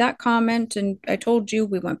girl made that comment, and I told you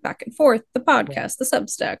we went back and forth, the podcast, the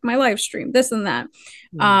Substack, my live stream, this and that.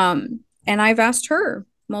 And I've asked her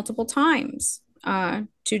multiple times to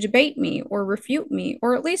debate me or refute me,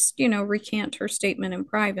 or at least, recant her statement in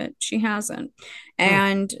private. She hasn't.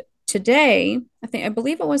 And today, I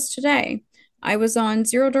believe it was today, I was on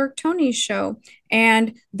Zero Dark Tony's show,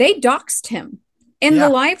 and they doxed him in the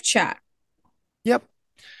live chat. Yep.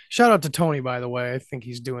 Shout out to Tony, by the way. I think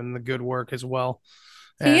he's doing the good work as well.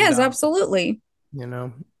 He is, absolutely.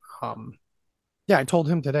 I told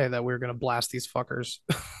him today that we were going to blast these fuckers.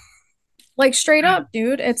 Like, straight up,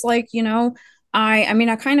 dude. It's like,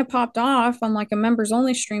 I kind of popped off on like a members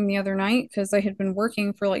only stream the other night because I had been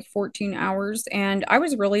working for like 14 hours, and I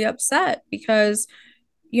was really upset because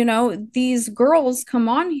these girls come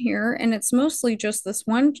on here, and it's mostly just this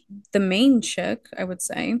one, the main chick, I would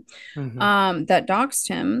say, that doxed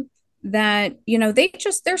him, that,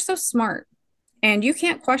 they're so smart and you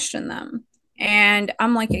can't question them. And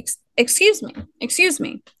I'm like, excuse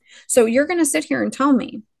me. So you're going to sit here and tell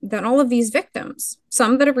me that all of these victims,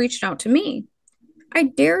 some that have reached out to me, I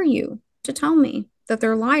dare you to tell me that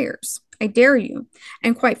they're liars. I dare you.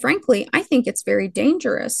 And quite frankly, I think it's very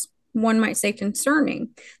dangerous, one might say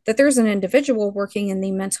concerning, that there's an individual working in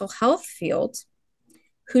the mental health field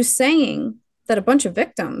who's saying that a bunch of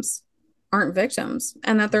victims aren't victims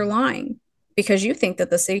and that they're lying because you think that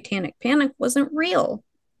the satanic panic wasn't real.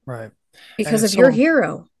 Right. Because of your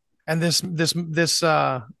hero. And this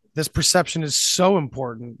perception is so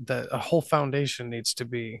important that a whole foundation needs to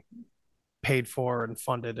be paid for and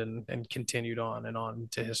funded and continued on and on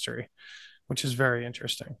to history, which is very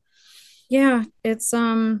interesting. Yeah, it's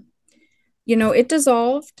it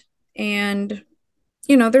dissolved, and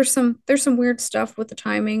there's some weird stuff with the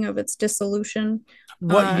timing of its dissolution.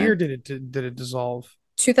 What year did it dissolve?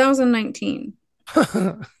 2019.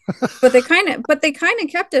 but they kind of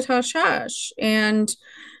kept it hush hush, and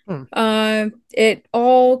it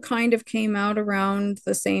all kind of came out around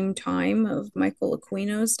the same time of Michael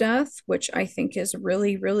Aquino's death, which I think is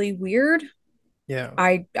really, really weird. Yeah.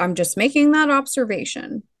 I'm just making that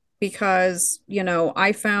observation because,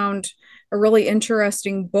 I found a really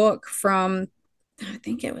interesting book from, I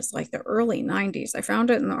think it was like the early 90s. I found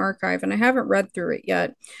it in the archive and I haven't read through it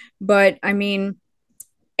yet, but I mean,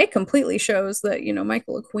 it completely shows that,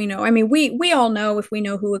 Michael Aquino, I mean, we all know, if we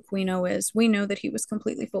know who Aquino is, we know that he was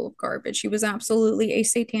completely full of garbage. He was absolutely a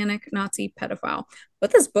satanic Nazi pedophile.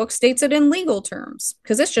 But this book states it in legal terms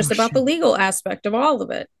because it's just about the legal aspect of all of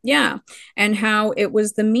it. Yeah. And how it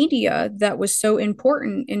was the media that was so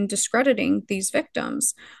important in discrediting these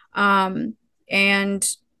victims. And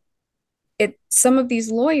some of these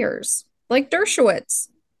lawyers, like Dershowitz,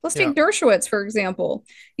 let's take Dershowitz, for example,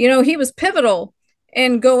 he was pivotal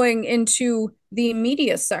and going into the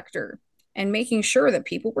media sector and making sure that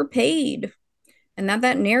people were paid and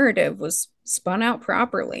that narrative was spun out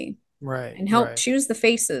properly. Right. And help choose the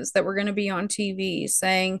faces that were going to be on TV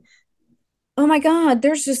saying, oh my God,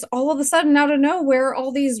 there's just all of a sudden out of nowhere,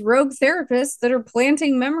 all these rogue therapists that are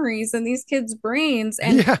planting memories in these kids' brains.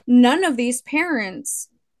 And none of these parents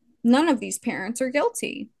are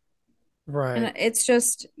guilty. Right. And it's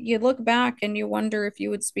just, you look back and you wonder if you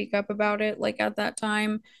would speak up about it like at that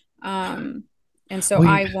time. And so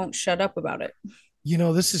I won't shut up about it.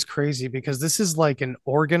 This is crazy because this is like an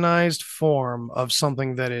organized form of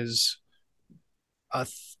something that is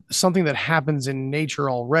something that happens in nature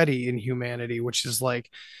already in humanity, which is like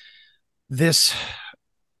this.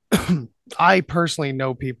 I personally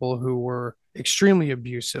know people who were extremely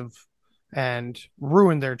abusive and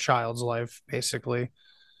ruined their child's life, basically.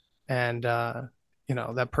 And,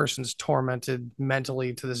 that person's tormented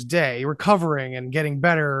mentally to this day, recovering and getting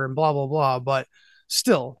better and blah, blah, blah. But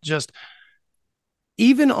still, just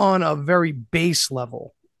even on a very base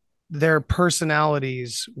level, their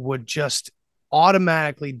personalities would just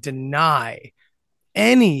automatically deny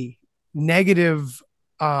any negative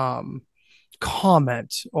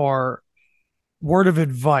comment or word of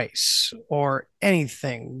advice or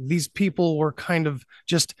anything. These people were kind of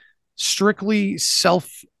just strictly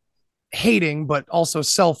hating, but also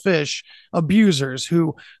selfish abusers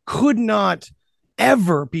who could not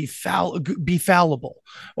ever be fallible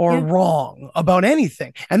or wrong about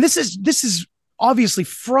anything. And this is obviously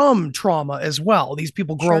from trauma as well. These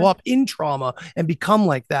people grow up in trauma and become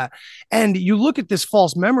like that. And you look at this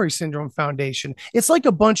false memory syndrome foundation, it's like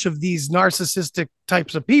a bunch of these narcissistic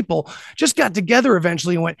types of people just got together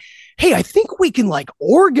eventually and went, hey, I think we can like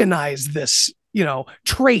organize this,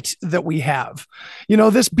 trait that we have,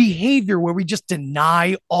 this behavior where we just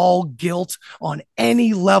deny all guilt on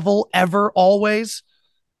any level ever, always,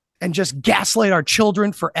 and just gaslight our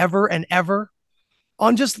children forever and ever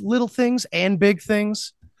on just little things and big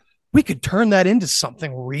things. We could turn that into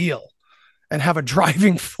something real and have a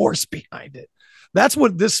driving force behind it. That's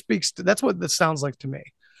what this speaks to. That's what this sounds like to me.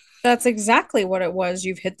 That's exactly what it was.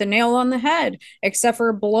 You've hit the nail on the head, except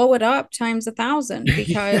for blow it up times 1,000,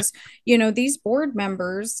 because, these board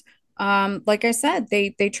members, like I said,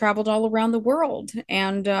 they traveled all around the world.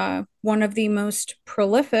 And one of the most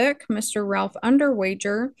prolific, Mr. Ralph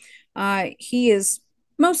Underwager, he is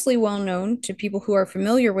mostly well known to people who are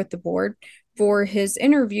familiar with the board for his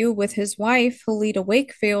interview with his wife, Helida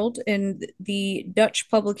Wakefield, in the Dutch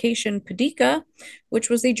publication Pedica,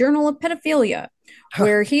 which was a journal of pedophilia,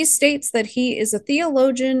 where he states that he is a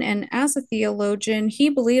theologian, and as a theologian, he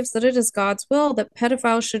believes that it is God's will that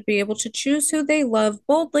pedophiles should be able to choose who they love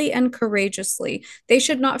boldly and courageously. They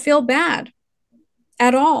should not feel bad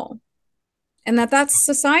at all, and that's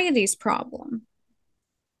society's problem.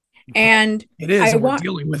 And it is, and we're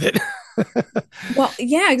dealing with it. Well,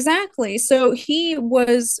 yeah, exactly. So he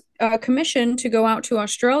was commissioned to go out to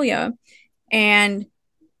Australia, and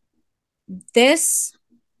this,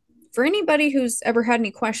 for anybody who's ever had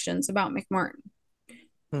any questions about McMartin,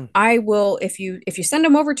 I will, if you send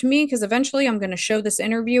them over to me, because eventually I'm going to show this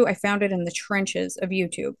interview. I found it in the trenches of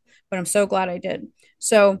YouTube, but I'm so glad I did.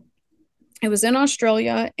 So it was in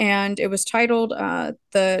Australia, and it was titled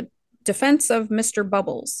The Defense of Mr.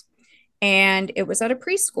 Bubbles. And it was at a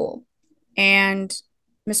preschool, and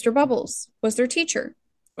Mr. Bubbles was their teacher.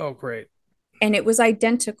 Oh, great. And it was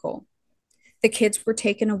identical. The kids were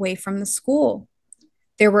taken away from the school.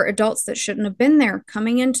 There were adults that shouldn't have been there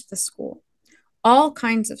coming into the school. All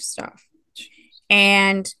kinds of stuff.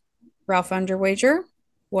 And Ralph Underwager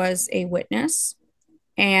was a witness,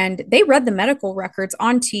 and they read the medical records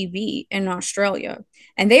on TV in Australia,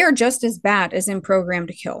 and they are just as bad as in Program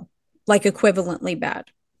to Kill, like equivalently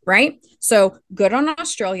bad. Right? So good on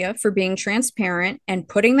Australia for being transparent and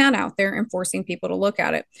putting that out there and forcing people to look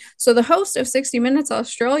at it. So the host of 60 Minutes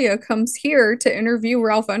Australia comes here to interview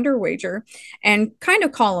Ralph Underwager and kind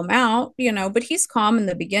of call him out, but he's calm in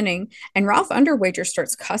the beginning. And Ralph Underwager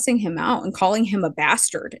starts cussing him out and calling him a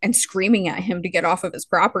bastard and screaming at him to get off of his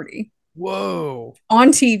property. Whoa. On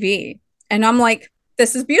TV. And I'm like,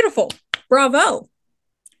 this is beautiful. Bravo.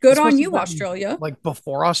 Good on you, Australia. Like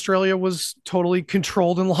before Australia was totally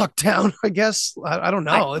controlled and locked down, I guess. I don't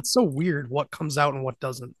know. It's so weird what comes out and what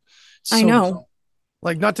doesn't. I know. Bizarre.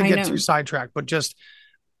 Like, not to get too sidetracked, but just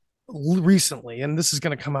recently, and this is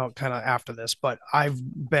going to come out kind of after this, but I've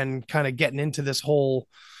been kind of getting into this whole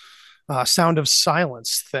Sound of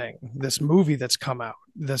Silence thing, this movie that's come out,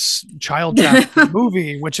 this child trafficking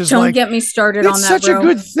movie, which is don't get me started on that. It's such a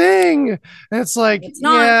good thing. And it's like, it's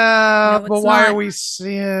not. Yeah, no, but why are we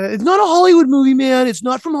seeing it? It's not a Hollywood movie, man. It's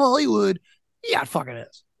not from Hollywood. Yeah, it fucking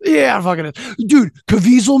is. Yeah, it fucking is. Dude,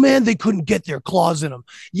 Caviezel, man, they couldn't get their claws in him.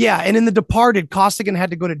 Yeah, and in The Departed, Costigan had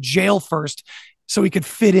to go to jail first so he could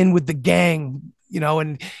fit in with the gang,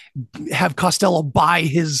 and have Costello buy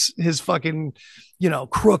his fucking,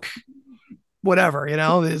 crook whatever,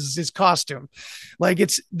 his costume. Like,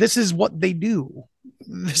 this is what they do.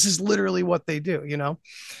 This is literally what they do,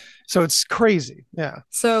 so it's crazy. Yeah.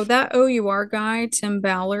 So that OUR guy, Tim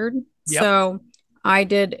Ballard. Yep. So I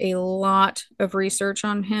did a lot of research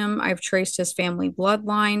on him. I've traced his family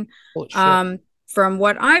bloodline. From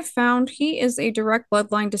what I've found, he is a direct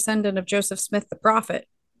bloodline descendant of Joseph Smith the prophet.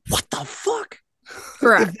 What the fuck?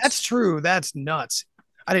 Correct. If that's true, that's nuts.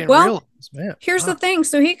 I didn't realize, man. Here's the thing.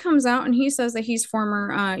 So he comes out and he says that he's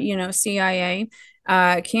former, CIA.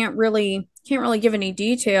 Can't really give any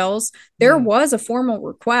details. There was a formal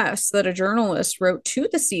request that a journalist wrote to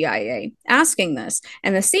the CIA asking this,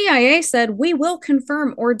 and the CIA said, we will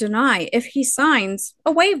confirm or deny if he signs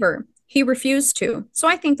a waiver. He refused to. So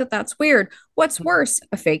I think that that's weird. What's worse,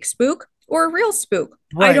 a fake spook or a real spook?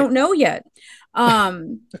 Right. I don't know yet.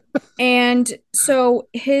 And so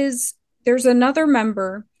there's another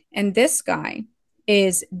member, and this guy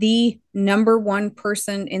is the number one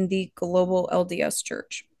person in the global LDS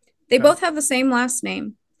church. They both have the same last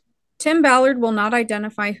name. Tim Ballard will not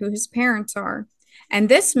identify who his parents are. And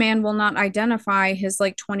this man will not identify his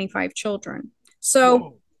like 25 children. So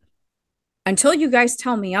Whoa. until you guys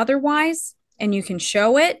tell me otherwise and you can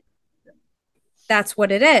show it, that's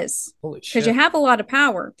what it is. Holy Because shit. you have a lot of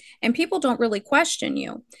power and people don't really question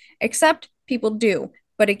you, except people do,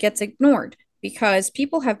 but it gets ignored because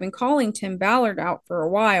people have been calling Tim Ballard out for a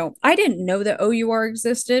while. I didn't know that OUR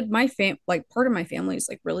existed. My like part of my family is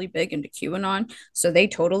like really big into QAnon, so they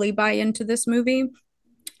totally buy into this movie.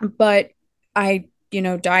 But I,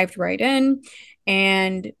 dived right in,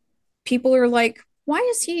 and people are like, why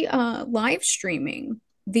is he live streaming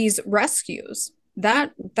these rescues?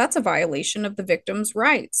 That's a violation of the victims'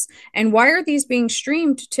 rights. And why are these being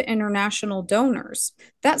streamed to international donors?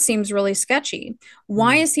 That seems really sketchy.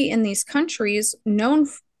 Why is he in these countries known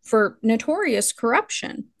for notorious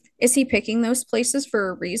corruption? Is he picking those places for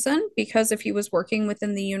a reason? Because if he was working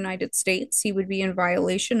within the United States, he would be in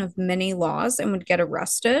violation of many laws and would get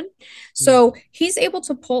arrested. So he's able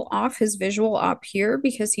to pull off his visual op here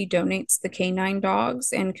because he donates the canine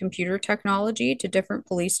dogs and computer technology to different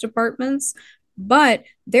police departments. But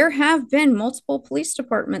there have been multiple police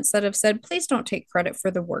departments that have said, please don't take credit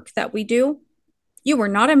for the work that we do. You were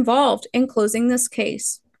not involved in closing this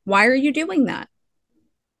case. Why are you doing that?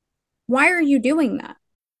 Why are you doing that?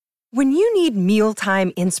 When you need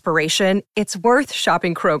mealtime inspiration, it's worth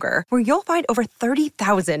shopping Kroger, where you'll find over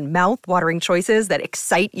 30,000 mouth-watering choices that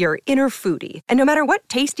excite your inner foodie. And no matter what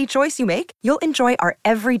tasty choice you make, you'll enjoy our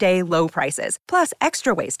everyday low prices, plus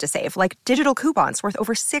extra ways to save, like digital coupons worth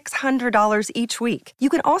over $600 each week. You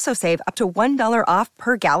can also save up to $1 off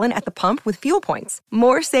per gallon at the pump with fuel points.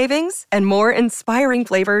 More savings and more inspiring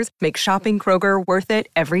flavors make shopping Kroger worth it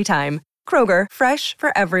every time. Kroger, fresh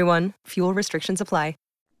for everyone. Fuel restrictions apply.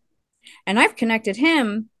 And I've connected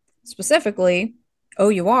him, specifically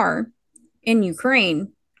OUR, in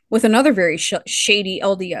Ukraine with another very shady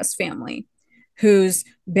LDS family who's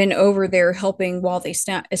been over there helping while they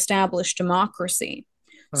establish democracy.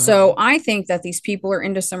 So I think that these people are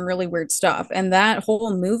into some really weird stuff. And that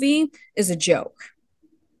whole movie is a joke.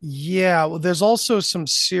 Yeah, well, there's also some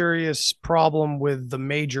serious problem with the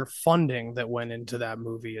major funding that went into that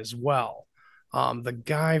movie as well. The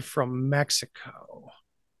guy from Mexico.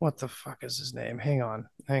 What the fuck is his name? Hang on.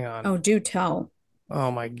 Oh, do tell. Oh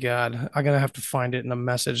my God. I'm going to have to find it in a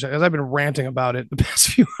message because I've been ranting about it the past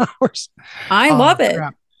few hours. I love it.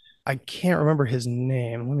 Crap. I can't remember his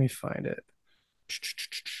name. Let me find it.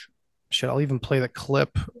 Shit, I'll even play the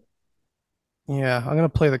clip. Yeah, I'm going to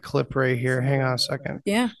play the clip right here. Hang on a second.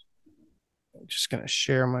 Yeah. I'm just going to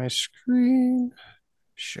share my screen.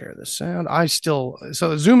 Share the sound.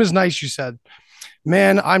 So Zoom is nice, you said.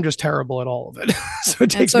 Man, I'm just terrible at all of it. So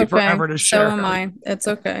it takes me forever to share. So am I. It's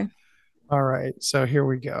okay. All right. So here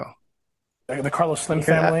we go. The Carlos Slim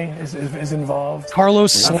family is involved.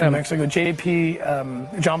 Carlos Slim. From Mexico.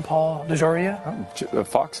 JP, John Paul DeJoria.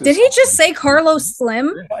 Foxes. Did he just say Carlos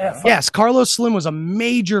Slim? Yes, Carlos Slim was a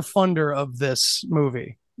major funder of this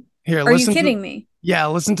movie. Here, are you kidding me? Yeah,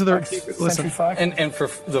 listen to the listen. And for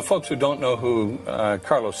the folks who don't know who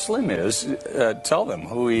Carlos Slim is, tell them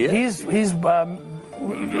who he is. He's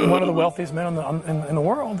one of the wealthiest men in the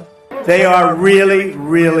world. They are really,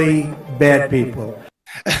 really bad people.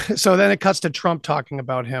 So then it cuts to Trump talking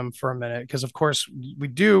about him for a minute, because of course we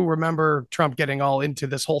do remember Trump getting all into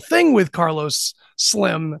this whole thing with Carlos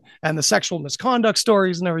Slim and the sexual misconduct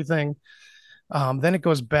stories and everything. Then it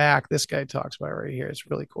goes back. This guy talks about it right here. It's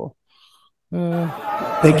really cool. They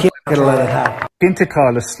can't get a lot of hack into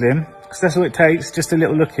Carlos Slim, because that's all it takes. Just a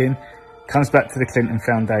little look in, comes back to the Clinton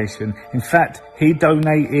Foundation. In fact, he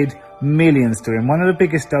donated millions to him, one of the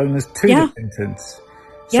biggest donors to the Clintons.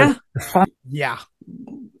 So yeah.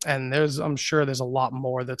 And I'm sure there's a lot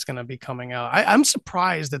more that's going to be coming out. I'm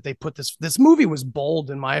surprised that they put this movie was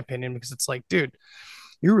bold, in my opinion, because it's like, dude,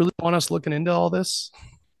 you really want us looking into all this?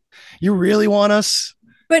 You really want us?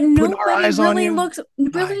 But nobody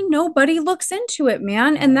looks into it,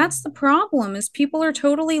 man. And that's the problem, is people are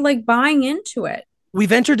totally like buying into it.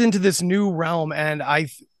 We've entered into this new realm, and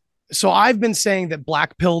I've been saying that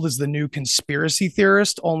Black Pilled is the new conspiracy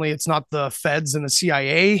theorist, only it's not the feds and the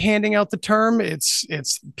CIA handing out the term. It's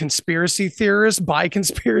conspiracy theorists by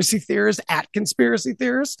conspiracy theorists at conspiracy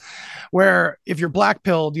theorists, where if you're Black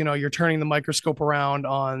Pilled, you're turning the microscope around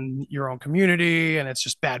on your own community and it's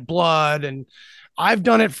just bad blood. And I've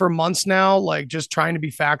done it for months now, like just trying to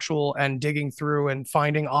be factual and digging through and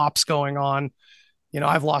finding ops going on.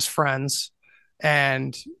 I've lost friends,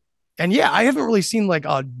 and And yeah, I haven't really seen like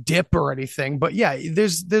a dip or anything, but yeah,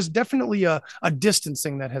 there's definitely a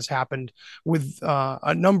distancing that has happened with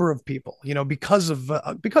a number of people, because of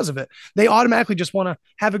it. They automatically just want to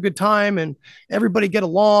have a good time and everybody get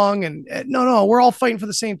along. And no, we're all fighting for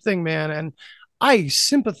the same thing, man. And I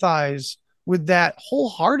sympathize with that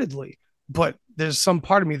wholeheartedly, but there's some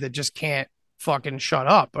part of me that just can't fucking shut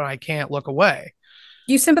up and I can't look away.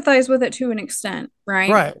 You sympathize with it to an extent, right?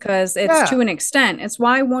 Right. Because it's to an extent. It's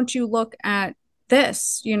why won't you look at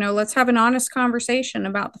this? Let's have an honest conversation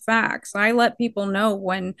about the facts. I let people know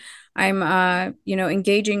when I'm,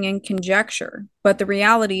 engaging in conjecture. But the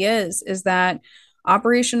reality is that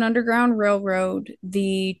Operation Underground Railroad,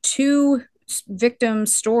 the two victim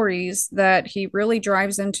stories that he really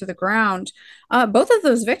drives into the ground, both of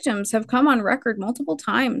those victims have come on record multiple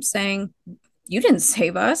times saying, you didn't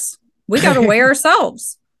save us. We got away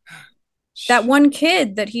ourselves. That one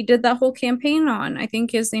kid that he did that whole campaign on, I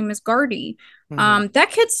think his name is Gardy. That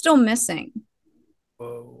kid's still missing.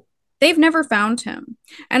 Whoa. They've never found him.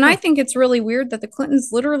 And I think it's really weird that the Clintons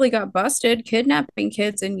literally got busted kidnapping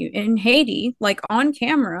kids in Haiti, like on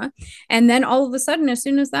camera. And then all of a sudden, as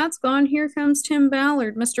soon as that's gone, here comes Tim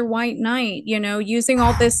Ballard, Mr. White Knight, using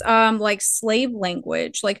all this like slave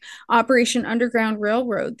language, like Operation Underground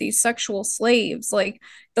Railroad, these sexual slaves. Like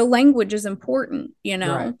the language is important,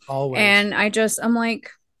 Right, always. And I'm like,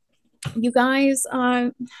 you guys,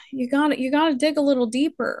 you gotta dig a little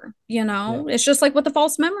deeper. It's just like with the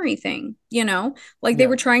false memory thing, like they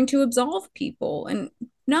were trying to absolve people. And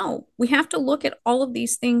no, we have to look at all of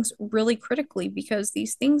these things really critically because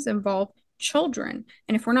these things involve children.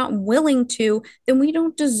 And if we're not willing to, then we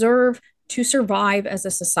don't deserve to survive as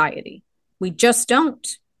a society. We just don't.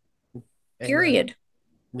 Period.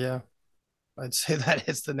 Yeah. I'd say that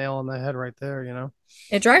hits the nail on the head right there,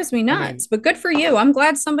 It drives me nuts, but good for you. I'm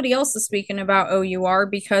glad somebody else is speaking about OUR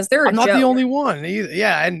because I'm not the only one either.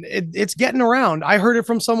 Yeah, and it's getting around. I heard it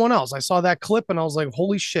from someone else. I saw that clip and I was like,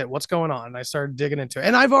 holy shit, what's going on? And I started digging into it.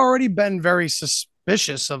 And I've already been very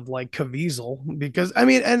suspicious of like Caviezel because,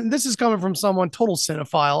 and this is coming from someone total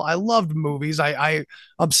cinephile. I loved movies. I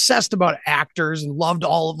obsessed about actors and loved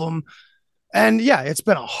all of them. And yeah, it's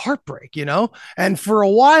been a heartbreak, and for a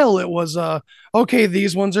while it was, okay,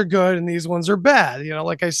 these ones are good and these ones are bad,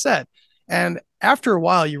 like I said. And after a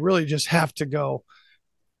while, you really just have to go,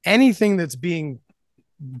 anything that's being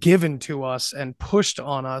given to us and pushed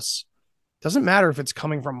on us, doesn't matter if it's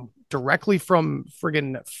coming from directly from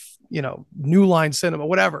friggin', New Line Cinema,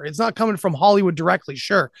 whatever. It's not coming from Hollywood directly,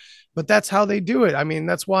 sure. But that's how they do it.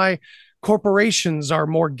 That's why corporations are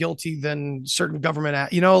more guilty than certain government,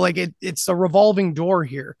 it's a revolving door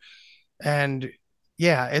here. And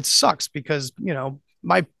yeah, it sucks because,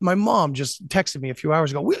 my mom just texted me a few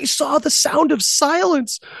hours ago. We saw The Sound of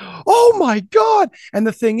Silence. Oh my God. And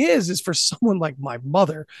the thing is for someone like my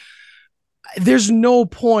mother, there's no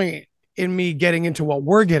point in me getting into what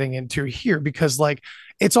we're getting into here because like,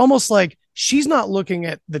 it's almost like she's not looking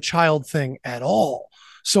at the child thing at all.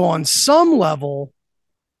 So on some level,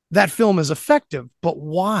 that film is effective, but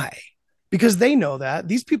why? Because they know that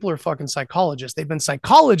these people are fucking psychologists. They've been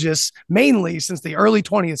psychologists mainly since the early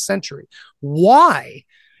 20th century. Why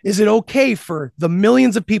is it okay for the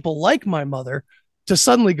millions of people like my mother to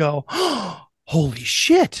suddenly go, oh, holy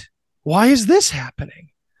shit, why is this happening?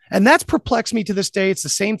 And that's perplexed me to this day. It's the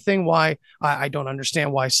same thing why I don't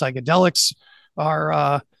understand why psychedelics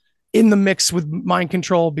are in the mix with mind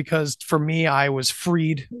control, because for me, I was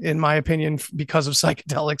freed, in my opinion, because of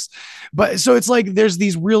psychedelics. But so it's like there's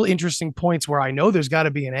these real interesting points where I know there's got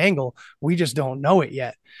to be an angle. We just don't know it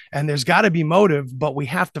yet. And there's got to be motive, but we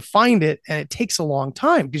have to find it. And it takes a long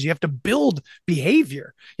time because you have to build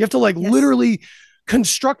behavior. You have to literally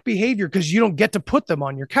construct behavior because you don't get to put them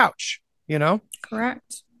on your couch,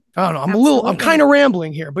 Correct. I don't know. I'm kind of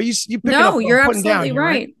rambling here, but you pick it up. No, you're absolutely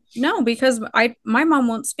right. No, because my mom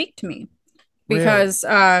won't speak to me because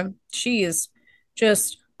she is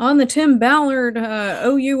just on the Tim Ballard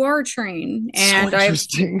OUR train. And so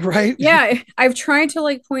interesting, right? Yeah, I've tried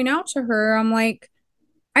to point out to her, I'm like,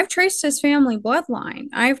 I've traced his family bloodline.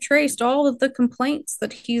 I've traced all of the complaints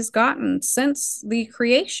that he's gotten since the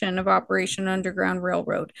creation of Operation Underground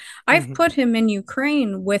Railroad. I've put him in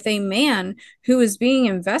Ukraine with a man who is being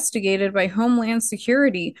investigated by Homeland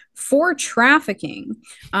Security for trafficking.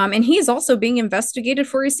 And he's also being investigated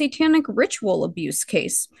for a satanic ritual abuse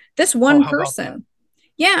case. This one person.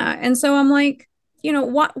 Yeah. And so I'm like,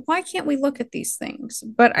 why can't we look at these things?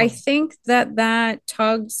 But I think that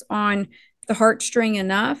tugs on the heartstring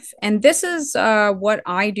enough. And this is what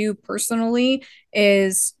I do personally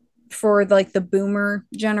is for the boomer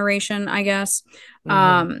generation, I guess.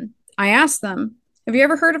 I ask them, Have you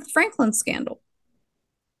ever heard of the Franklin scandal?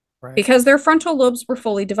 Right. Because their frontal lobes were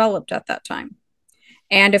fully developed at that time.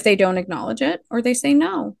 And if they don't acknowledge it or they say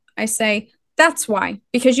no, I say, that's why,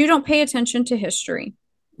 because you don't pay attention to history.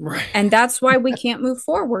 Right. And that's why we can't move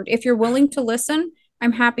forward. If you're willing to listen,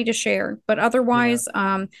 I'm happy to share. But otherwise,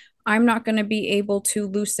 I'm not going to be able to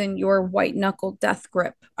loosen your white knuckle death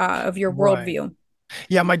grip of your worldview. Right.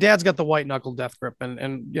 Yeah, my dad's got the white knuckle death grip,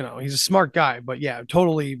 and you know, he's a smart guy, but yeah,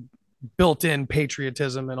 totally built in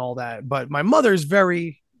patriotism and all that. But my mother's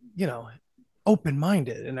very, you know,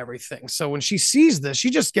 open-minded and everything. So when she sees this, she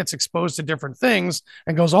just gets exposed to different things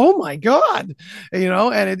and goes, oh my God, you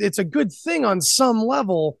know, and it's a good thing on some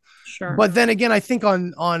level. Sure. But then again, I think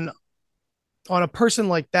on a person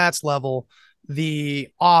like that's level, the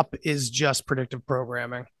op is just predictive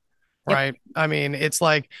programming, right? Yep. I mean, it's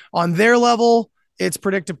like on their level, it's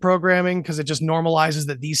predictive programming because it just normalizes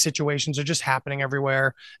that these situations are just happening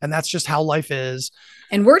everywhere. And that's just how life is.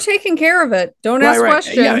 And we're taking care of it. Don't ask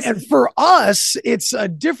questions. Yeah, and for us, it's a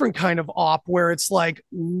different kind of op where it's like,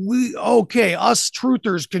 us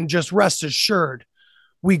truthers can just rest assured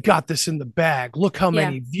we got this in the bag. Look how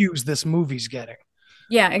many views this movie's getting.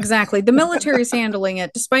 Yeah, exactly. The military's handling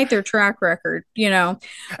it despite their track record, you know.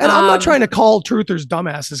 And I'm not trying to call truthers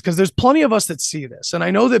dumbasses because there's plenty of us that see this. And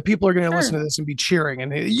I know that people are going to listen to this and be cheering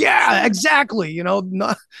and yeah, exactly. You know,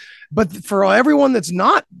 but for everyone that's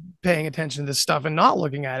not paying attention to this stuff and not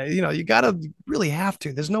looking at it, you know, you really have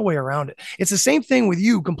to. There's no way around it. It's the same thing with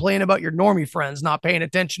you complaining about your normie friends not paying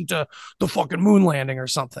attention to the fucking moon landing or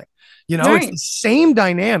something. You know, It's the same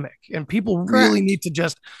dynamic and people really need to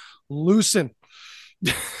just loosen.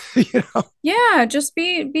 You know? Yeah, just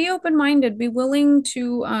be open-minded, be willing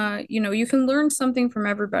to you can learn something from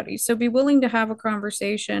everybody, so be willing to have a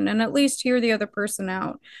conversation and at least hear the other person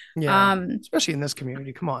out. Especially in this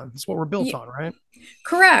community, come on, that's what we're built on, right?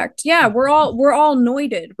 Correct. Yeah, we're all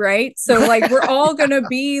noited, right? So like we're all gonna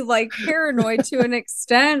be like paranoid to an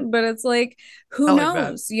extent, but it's like who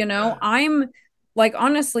knows, you know? I'm like,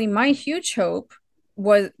 honestly, my huge hope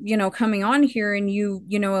was, you know, coming on here and you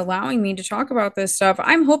know, allowing me to talk about this stuff.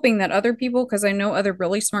 I'm hoping that other people, because I know other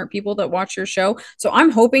really smart people that watch your show, so I'm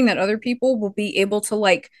hoping that other people will be able to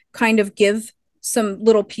like kind of give some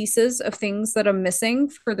little pieces of things that I'm missing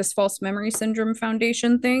for this false memory syndrome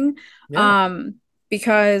foundation thing.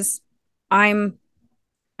 Because I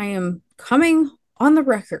am coming on the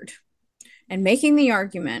record and making the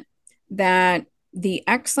argument that the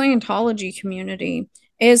ex-Scientology community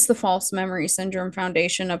is the false memory syndrome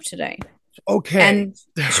foundation of today. Okay. And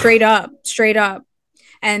straight up.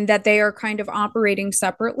 And that they are kind of operating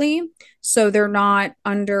separately. So they're not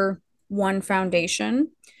under one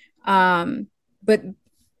foundation. But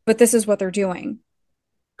this is what they're doing.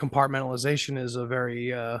 Compartmentalization is a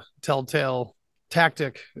very telltale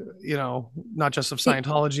tactic, you know, not just of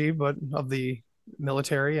Scientology, but of the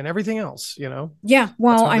military and everything else, you know. Yeah,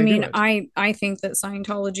 well, I mean, I think that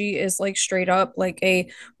Scientology is like straight up like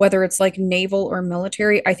whether it's like naval or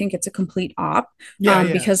military, I think it's a complete op.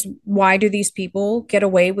 Because why do these people get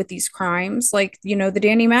away with these crimes? Like, you know, the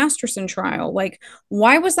Danny Masterson trial, like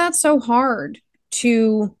why was that so hard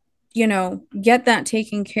to, you know, get that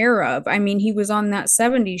taken care of? I mean, he was on that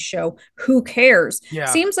 70s show. Who cares? Yeah.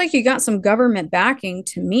 Seems like you got some government backing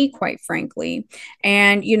to me, quite frankly.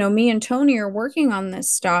 And, you know, me and Tony are working on this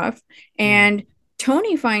stuff. And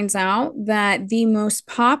Tony finds out that the most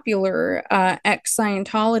popular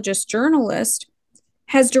ex-Scientologist journalist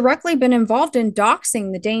has directly been involved in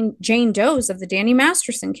doxing the Jane Does of the Danny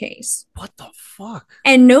Masterson case. What the fuck?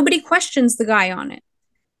 And nobody questions the guy on it.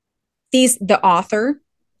 The author,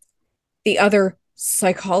 the other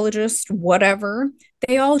psychologist, whatever,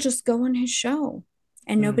 they all just go on his show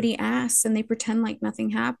and nobody asks and they pretend like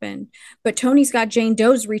nothing happened. But Tony's got Jane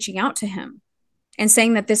Does reaching out to him and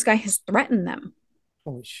saying that this guy has threatened them.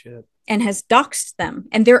 Holy shit. And has doxed them.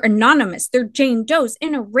 And they're anonymous. They're Jane Does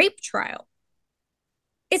in a rape trial.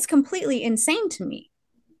 It's completely insane to me.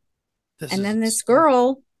 Then this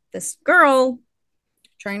girl,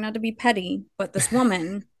 trying not to be petty, but this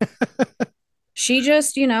woman, she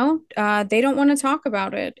just, you know, they don't want to talk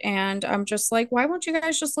about it. And I'm just like, why won't you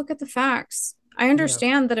guys just look at the facts? I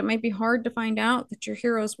understand that it might be hard to find out that your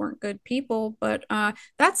heroes weren't good people, but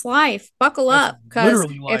that's life. Buckle up. Because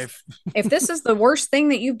if this is the worst thing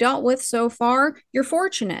that you've dealt with so far, you're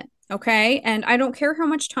fortunate. Okay. And I don't care how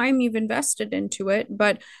much time you've invested into it,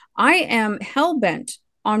 but I am hell-bent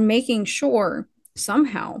on making sure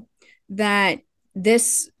somehow that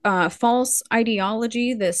this false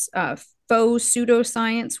ideology, this faux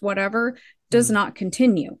pseudoscience, whatever, does not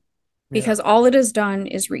continue. Because all it has done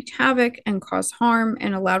is wreak havoc and cause harm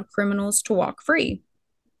and allowed criminals to walk free.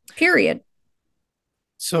 Period.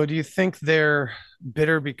 So do you think they're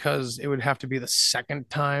bitter because it would have to be the second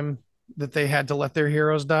time that they had to let their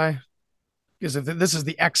heroes die? Because if this is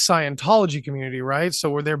the ex-Scientology community, right?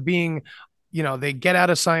 So where they're being, they get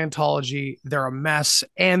out of Scientology, they're a mess,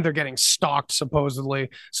 and they're getting stalked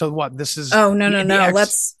supposedly. So what? This is no.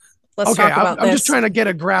 Let's talk about this. I'm just trying to get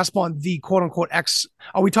a grasp on the quote unquote ex.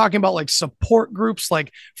 Are we talking about like support groups,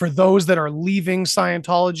 like for those that are leaving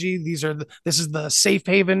Scientology? This is the safe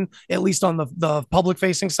haven, at least on the public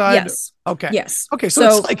facing side. Yes. Okay. Yes. Okay.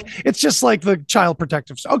 So it's just like the child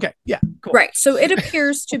protective. Okay. Yeah. Cool. Right. So it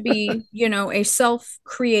appears to be, a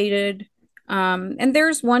self-created. And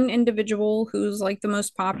there's one individual who's like the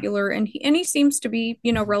most popular, and he seems to be,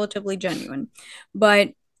 relatively genuine,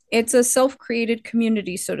 but it's a self-created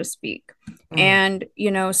community, so to speak. And,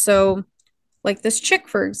 so like this chick,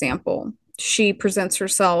 for example, she presents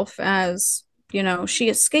herself as, she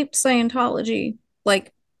escaped Scientology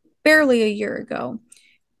like barely a year ago,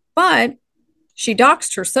 but she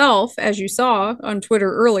doxed herself, as you saw on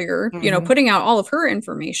Twitter earlier, putting out all of her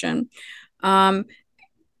information. And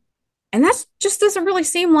that just doesn't really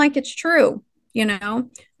seem like it's true.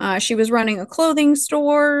 She was running a clothing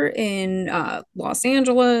store in Los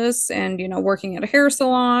Angeles and, working at a hair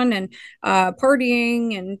salon and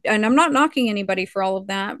partying. And I'm not knocking anybody for all of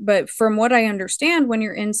that. But from what I understand, when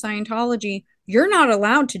you're in Scientology, you're not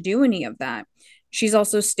allowed to do any of that. She's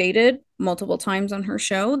also stated multiple times on her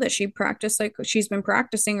show that she's been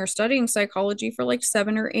practicing or studying psychology for like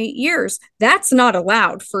 7 or 8 years. That's not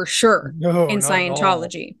allowed for sure in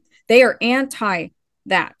Scientology. They are anti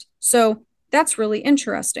that. So that's really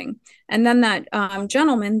interesting. And then that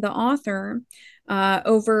gentleman, the author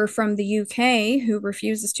over from the UK, who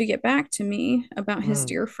refuses to get back to me about his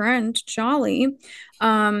dear friend, Jolly,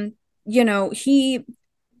 he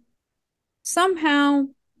somehow,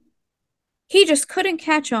 he just couldn't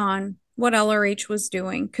catch on what LRH was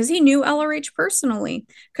doing because he knew LRH personally,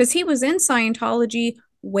 because he was in Scientology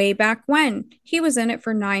way back when. He was in it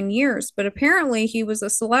for 9 years, but apparently he was a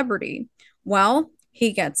celebrity. Well,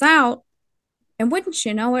 he gets out, and wouldn't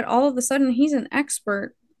you know it, all of a sudden he's an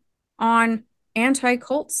expert on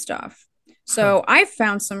anti-cult stuff. So I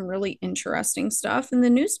found some really interesting stuff in the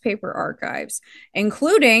newspaper archives,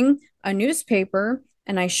 including a newspaper,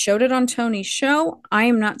 and I showed it on Tony's show. I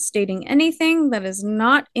am not stating anything that is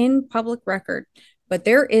not in public record, but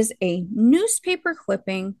there is a newspaper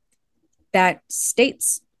clipping that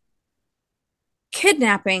states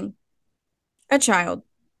kidnapping a child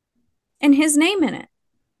and his name in it.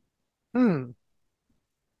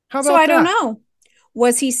 How about so I don't that? know.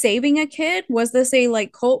 Was he saving a kid? Was this a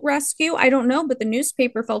like cult rescue? I don't know, but the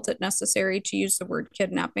newspaper felt it necessary to use the word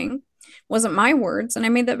kidnapping. Wasn't my words, and I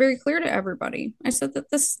made that very clear to everybody. I said that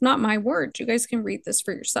this is not my words. You guys can read this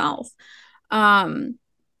for yourself.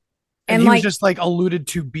 And he was just like alluded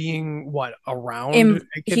to being around.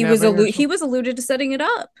 He was alluded to setting it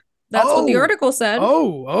up. That's what the article said.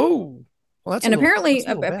 Well, that's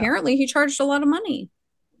apparently he charged a lot of money.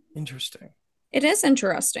 Interesting. It is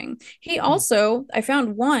interesting. He also, I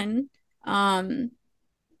found one, from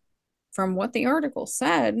what the article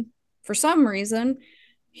said, for some reason,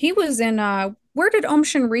 he was in, where did Om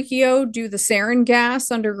Shinrikyo do the sarin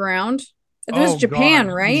gas underground? It was Japan,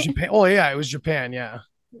 right? Japan. Oh yeah, it was Japan. Yeah,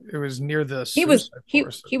 it was near the. He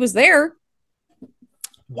was there.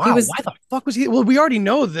 Wow, why the fuck was he? Well, we already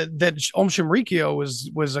know that Om Shinrikyo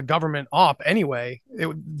was a government op anyway.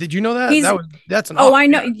 Did you know that? That's an op. I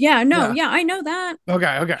know. Yeah, I know that.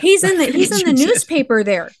 Okay. He's in the newspaper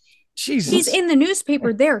there. Jesus. He's in the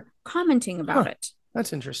newspaper there commenting about it.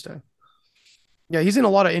 That's interesting. Yeah, he's in a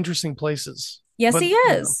lot of interesting places. Yes, he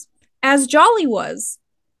is. As Jolly was.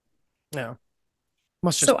 Yeah.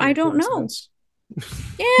 Must just so I don't know.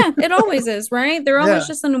 Yeah, it always is, right? They're always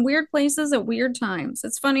just in weird places at weird times.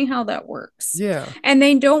 It's funny how that works. Yeah. And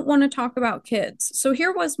they don't want to talk about kids. So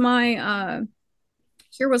here was my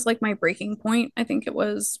breaking point. I think it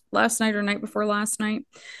was last night or night before last night.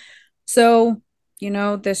 So,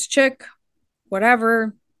 this chick,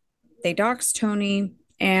 whatever, they doxed Tony,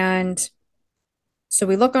 and so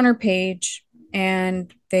we look on her page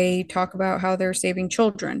and they talk about how they're saving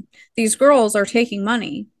children. These girls are taking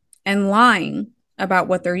money and lying about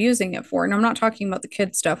what they're using it for. And I'm not talking about the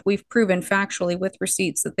kid stuff. We've proven factually with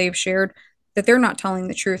receipts that they've shared that they're not telling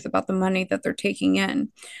the truth about the money that they're taking in.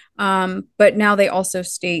 But now they also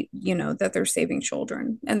state, that they're saving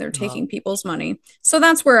children and they're taking people's money. So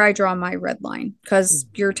that's where I draw my red line, because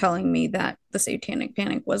you're telling me that the satanic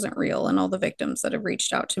panic wasn't real and all the victims that have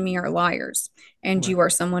reached out to me are liars, and you are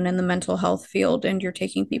someone in the mental health field and you're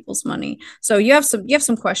taking people's money. So you have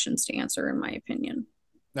some questions to answer, in my opinion.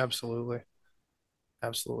 Absolutely.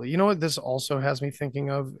 Absolutely. You know what this also has me thinking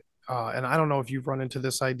of? And I don't know if you've run into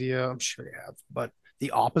this idea. I'm sure you have, but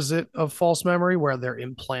the opposite of false memory, where they're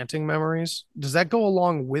implanting memories. Does that go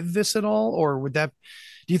along with this at all? Or do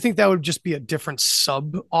you think that would just be a different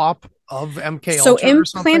sub op of MK So Ultra or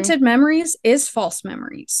something? implanted memories is false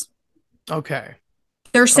memories. Okay.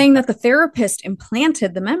 They're saying that the therapist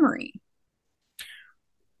implanted the memory.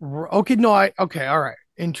 Okay. No, okay. All right.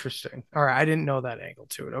 Interesting. All right. I didn't know that angle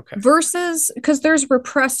to it. Okay. Versus, because there's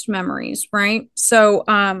repressed memories, right? So,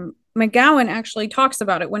 McGowan actually talks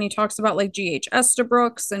about it when he talks about like G.H.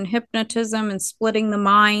 Estabrooks and hypnotism and splitting the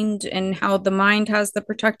mind and how the mind has the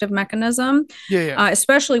protective mechanism,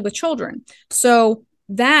 especially with children. So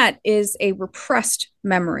that is a repressed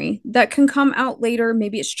memory that can come out later.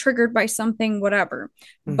 Maybe it's triggered by something, whatever.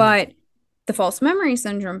 Mm-hmm. But the False Memory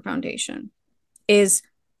Syndrome Foundation is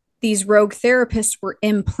these rogue therapists were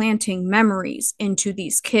implanting memories into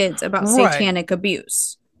these kids about satanic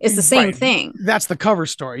abuse. It's the same thing. That's the cover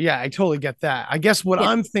story. Yeah, I totally get that. I guess what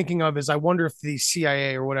I'm thinking of is I wonder if the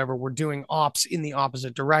CIA or whatever were doing ops in the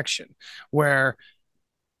opposite direction, where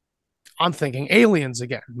I'm thinking aliens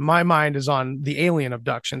again. My mind is on the alien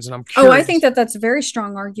abductions, and I'm curious. Oh, I think that's a very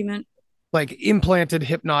strong argument. Like implanted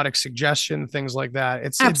hypnotic suggestion, things like that.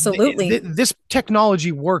 It's absolutely this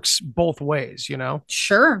technology works both ways, you know?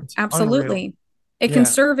 Sure, absolutely. Unreal. It can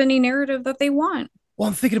serve any narrative that they want. Well,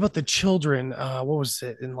 I'm thinking about the children. What was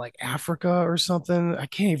it in like Africa or something? I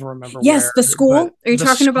can't even remember. Yes, where, the school. Are you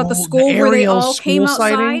talking about the school where they all came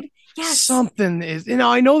outside? Sighting? Yes. Something is,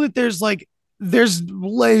 I know that there's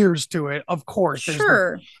layers to it. Of course.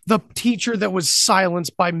 Sure. The teacher that was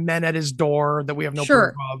silenced by men at his door that we have no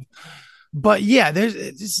proof of. But yeah,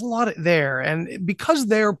 there's a lot there. And because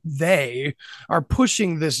they are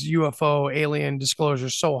pushing this UFO alien disclosure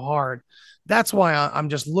so hard, that's why I'm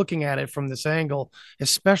just looking at it from this angle,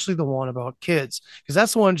 especially the one about kids, because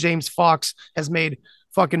that's the one James Fox has made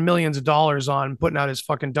fucking millions of dollars on, putting out his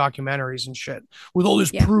fucking documentaries and shit with all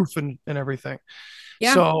this proof and everything.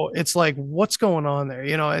 Yeah. So it's like, what's going on there?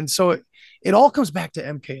 And so it all comes back to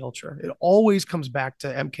MK Ultra. It always comes back to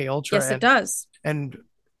MK Ultra. Yes, it does. And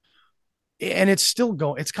it's still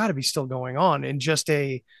going, it's got to be still going on in just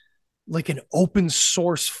like an open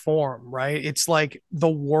source form, right? It's like the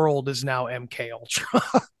world is now MK Ultra.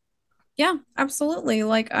 Yeah, absolutely.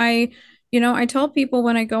 Like I tell people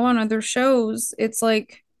when I go on other shows, it's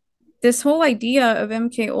like this whole idea of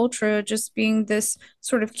MK Ultra just being this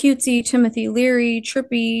sort of cutesy Timothy Leary,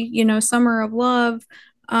 trippy, summer of love.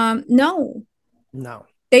 No,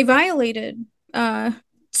 they violated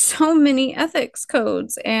so many ethics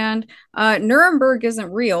codes, and Nuremberg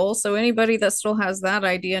isn't real. So anybody that still has that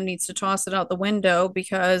idea needs to toss it out the window,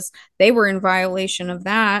 because they were in violation of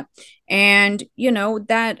that. And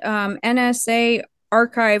that NSA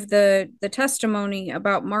archived the testimony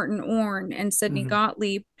about Martin Orne and Sidney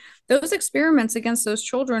Gottlieb. Those experiments against those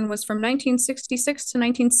children was from 1966 to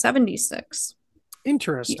 1976.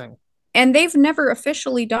 Interesting. And they've never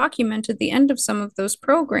officially documented the end of some of those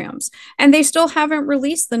programs. And they still haven't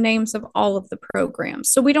released the names of all of the programs.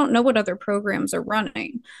 So we don't know what other programs are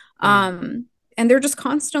running. And they're just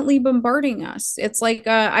constantly bombarding us. It's like,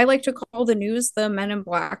 I like to call the news the Men in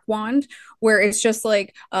Black wand, where it's just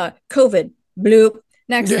like COVID, bloop.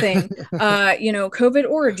 Next thing, COVID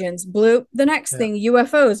origins, bloop. The next thing,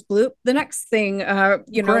 UFOs, bloop. The next thing,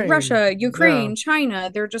 Russia, Ukraine,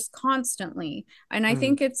 China. They're just constantly. And I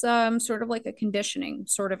think it's sort of like a conditioning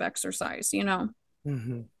sort of exercise,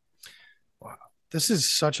 Mm-hmm. Wow. This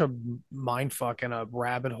is such a mind fuck and a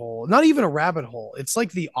rabbit hole. Not even a rabbit hole. It's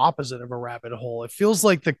like the opposite of a rabbit hole. It feels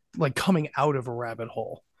like coming out of a rabbit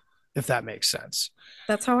hole, if that makes sense.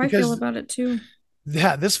 That's how I feel about it too.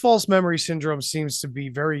 Yeah, this false memory syndrome seems to be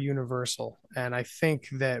very universal, and I think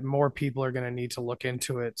that more people are going to need to look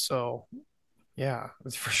into it. So yeah,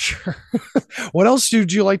 that's for sure. What else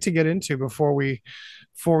would you like to get into before we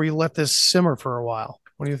let this simmer for a while?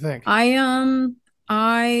 What do you think?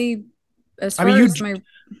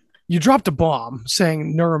 You dropped a bomb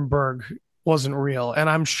saying Nuremberg wasn't real, and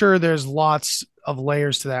I'm sure there's lots of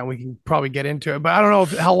layers to that, and we can probably get into it, but I don't know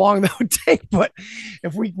how long that would take. But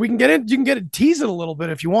if we can get it, you can tease it a little bit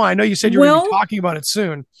if you want. I know you said you were going to be talking about it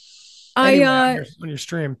soon on your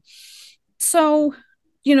stream. So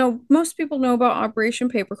most people know about Operation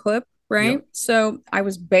Paperclip, right? Yep. So I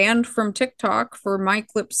was banned from TikTok for my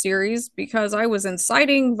clip series because I was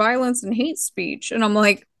inciting violence and hate speech, and I'm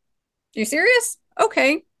like, you serious?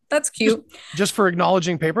 Okay, that's cute. Just for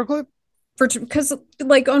acknowledging Paperclip? Because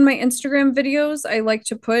like on my Instagram videos, I like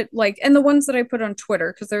to put and the ones that I put on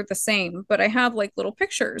Twitter, because they're the same, but I have like little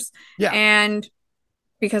pictures. Yeah. And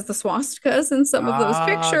because the swastikas in some of those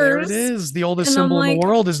pictures. There it is. The oldest And symbol in the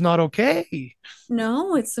world is not okay.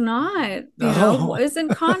 No, it's not. You No. know,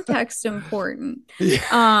 isn't context important?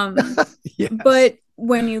 Yeah. Yes. But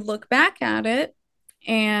when you look back at it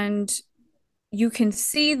and you can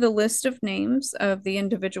see the list of names of the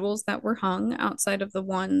individuals that were hung outside of the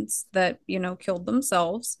ones that, you know, killed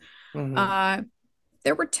themselves,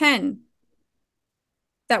 there were 10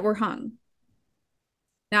 that were hung.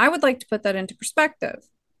 Now, I would like to put that into perspective.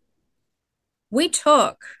 We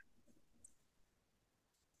took,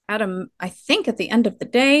 I think at the end of the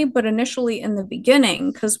day, but initially in the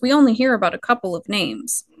beginning, because we only hear about a couple of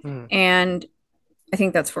names. And I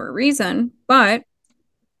think that's for a reason, but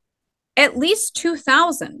at least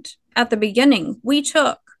 2,000 at the beginning we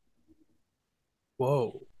took.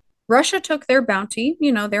 Whoa. Russia took their bounty,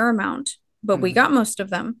 you know, their amount, but we got most of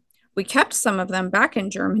them. We kept some of them back in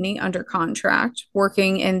Germany under contract,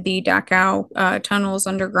 working in the Dachau tunnels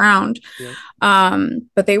underground.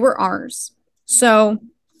 But they were ours. So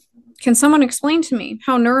can someone explain to me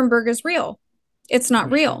how Nuremberg is real? It's not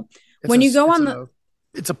real.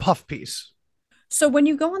 It's a puff piece. So when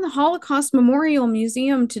you go on the Holocaust Memorial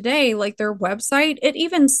Museum today, like their website, it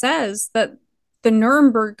even says that the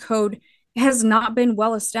Nuremberg Code has not been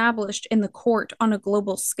well established in the court on a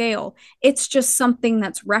global scale. It's just something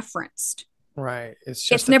that's referenced. Right.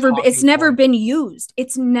 It's never been used.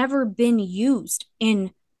 It's never been used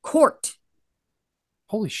in court.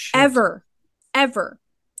 Holy shit. Ever.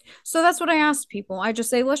 So that's what I asked people. I just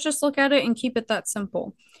say, let's just look at it and keep it that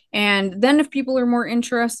simple. And then if people are more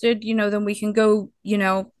interested, you know, then we can go, you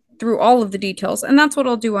know, through all of the details. And that's what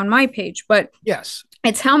I'll do on my page. But yes,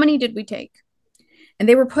 it's how many did we take? And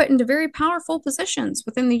they were put into very powerful positions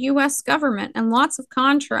within the U.S. government and lots of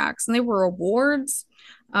contracts. And they were awards,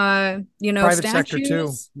 you know, private statues. sector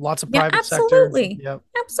too. Lots of private absolutely. sector. Yep.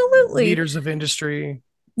 Absolutely. Leaders of industry.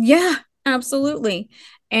 Yeah, absolutely.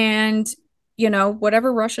 And, you know,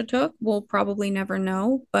 whatever Russia took, we'll probably never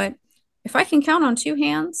know. But if I can count on two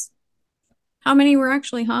hands how many were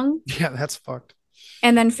actually hung. Yeah, that's fucked.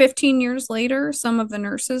 And then 15 years later, some of the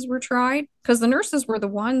nurses were tried because the nurses were the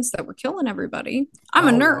ones that were killing everybody. I'm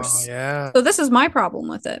a nurse. Wow, yeah. So this is my problem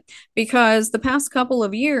with it, because the past couple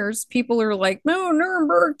of years, people are like, no,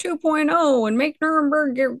 Nuremberg 2.0 and make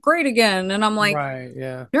Nuremberg great again. And I'm like, right,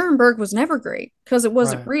 yeah. Nuremberg was never great because it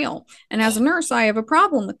wasn't real. And as a nurse, I have a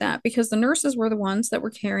problem with that because the nurses were the ones that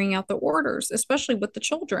were carrying out the orders, especially with the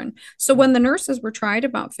children. So when the nurses were tried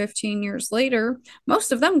about 15 years later,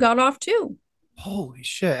 most of them got off too. Holy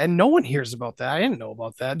shit. And no one hears about that. I didn't know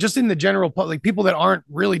about that. Just in the general public, people that aren't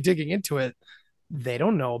really digging into it, they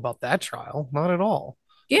don't know about that trial. Not at all.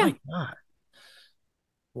 Yeah. My God.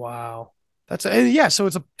 Wow. Yeah. So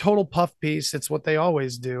it's a total puff piece. It's what they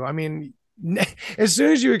always do. I mean, as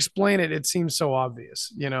soon as you explain it, it seems so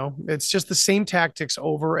obvious. You know, it's just the same tactics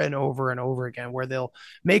over and over and over again, where they'll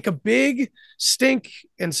make a big stink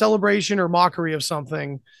and celebration or mockery of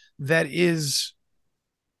something that is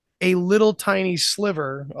a little tiny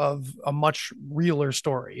sliver of a much realer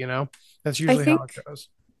story. You know, that's usually how it goes.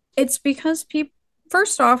 It's because people,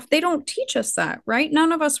 first off, they don't teach us that, right?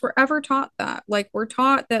 None of us were ever taught that. Like, we're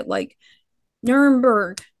taught that, like,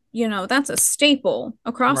 Nuremberg, you know, that's a staple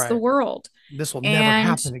across the world. This will never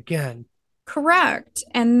happen again. Correct.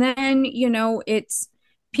 And then, you know, it's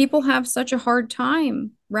people have such a hard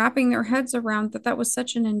time wrapping their heads around that was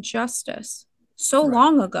such an injustice so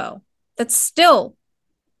long ago that still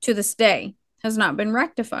to this day has not been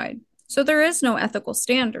rectified. So there is no ethical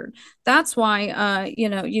standard. That's why, you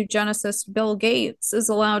know, eugenicist Bill Gates is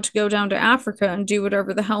allowed to go down to Africa and do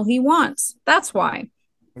whatever the hell he wants. That's why.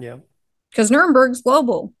 Yeah. Because Nuremberg's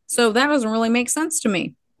global. So that doesn't really make sense to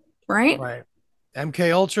me. Right? Right.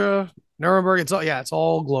 MK Ultra, Nuremberg, it's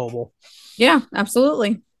all global. Yeah,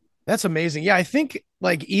 absolutely. That's amazing. Yeah, I think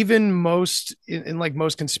like even most in like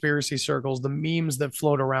most conspiracy circles, the memes that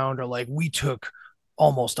float around are like, we took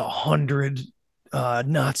almost 100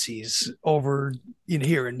 Nazis over in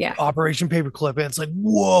here in Operation Paperclip. And it's like,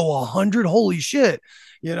 whoa, 100, holy shit.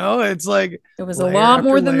 You know, it's like it was a lot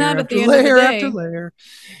more than that at the end of the day. After layer.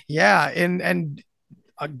 Yeah. And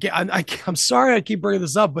again, I'm sorry I keep bringing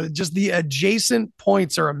this up, but just the adjacent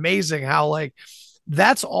points are amazing. How like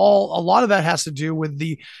that's all, a lot of that has to do with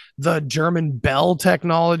the German Bell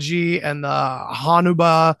technology and the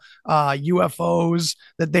Hanuba UFOs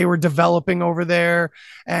that they were developing over there.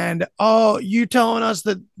 And you telling us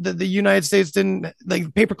that the United States didn't, like,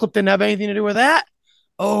 Paperclip didn't have anything to do with that?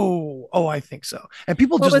 Oh, I think so. And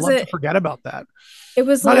people just love to forget about that. It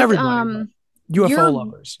was not like, everybody. UFO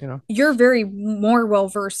lovers, You're very more well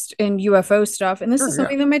versed in UFO stuff, and this Sure, is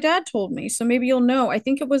something that my dad told me, so maybe you'll know. I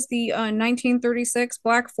think it was the 1936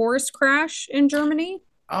 Black Forest crash in Germany.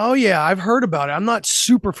 Oh yeah, I've heard about it. I'm not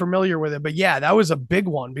super familiar with it, but yeah, that was a big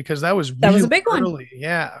one because that was a big early. one.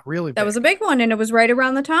 Yeah, really big. That was a big one, and it was right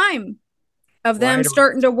around the time of them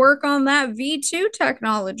starting to work on that V2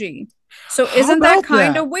 technology. So isn't that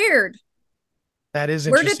kind of weird? That is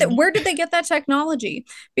interesting. Where did they get that technology?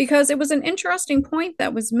 Because it was an interesting point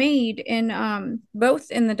that was made in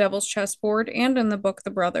both in The Devil's Chessboard and in the book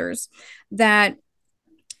The Brothers, that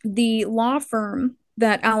the law firm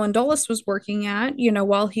that Alan Dulles was working at,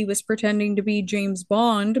 while he was pretending to be James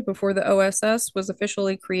Bond before the OSS was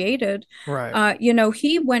officially created, right?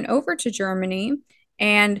 He went over to Germany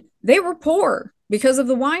and they were poor because of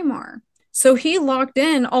the Weimar. So he locked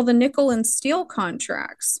in all the nickel and steel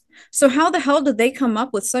contracts. So how the hell did they come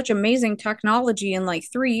up with such amazing technology in like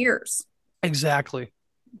 3 years? Exactly.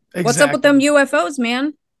 What's up with them UFOs,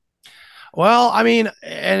 man? Well, I mean,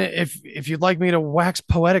 and if you'd like me to wax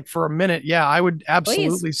poetic for a minute, yeah, I would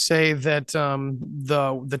absolutely say that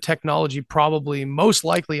the technology probably most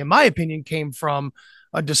likely, in my opinion, came from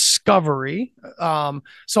a discovery.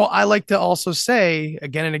 So I like to also say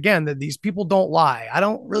again and again that these people don't lie. I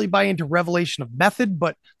don't really buy into revelation of method,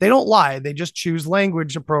 but they don't lie. They just choose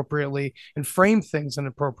language appropriately and frame things in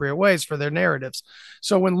appropriate ways for their narratives.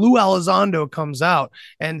 So when Lou Elizondo comes out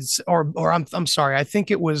and, or I'm sorry, I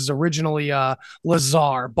think it was originally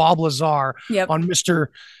Lazar, Bob Lazar on Mr.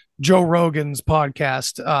 Joe Rogan's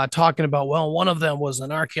podcast, talking about, well, one of them was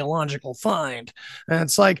an archaeological find. And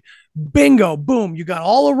it's like, bingo, boom, you got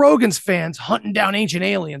all of Rogan's fans hunting down ancient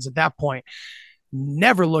aliens at that point,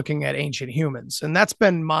 never looking at ancient humans. And that's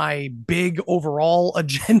been my big overall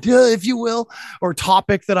agenda, if you will, or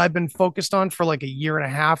topic that I've been focused on for like a year and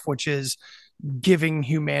a half, which is giving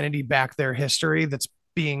humanity back their history that's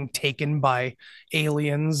being taken by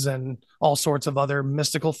aliens and all sorts of other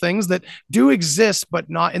mystical things that do exist, but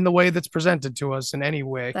not in the way that's presented to us in any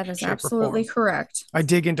way. That is absolutely correct. I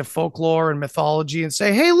dig into folklore and mythology and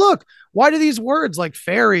say, hey, look, why do these words like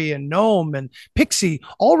fairy and gnome and pixie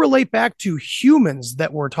all relate back to humans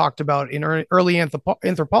that were talked about in early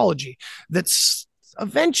anthropology that's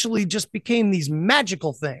eventually just became these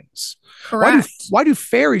magical things? Correct. Why do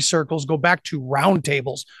fairy circles go back to round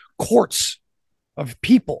tables, courts of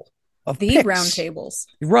people, of the picks? Round tables,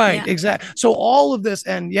 right? Yeah. Exactly. So all of this,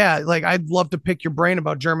 and yeah, like I'd love to pick your brain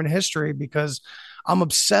about German history because I'm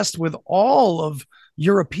obsessed with all of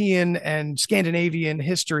European and Scandinavian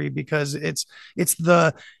history because it's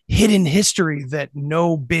the hidden history that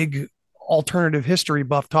no big alternative history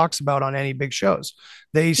buff talks about on any big shows.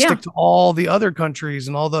 They stick to all the other countries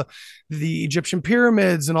and all the Egyptian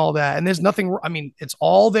pyramids and all that, and there's nothing, I mean, it's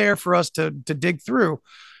all there for us to dig through,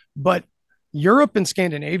 but Europe and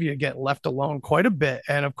Scandinavia get left alone quite a bit.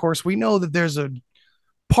 And of course, we know that there's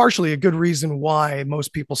partially a good reason why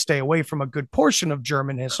most people stay away from a good portion of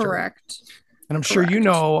German history. Correct. And I'm sure you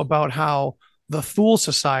know about how the Thule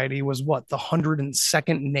Society was the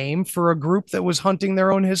 102nd name for a group that was hunting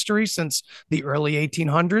their own history since the early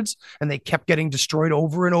 1800s. And they kept getting destroyed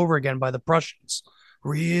over and over again by the Prussians.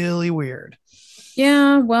 Really weird.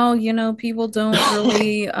 Yeah, well, people don't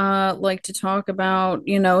really like to talk about,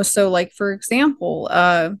 so like, for example,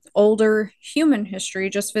 older human history,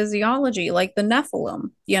 just physiology, like the Nephilim,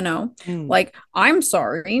 like, I'm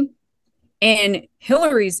sorry, in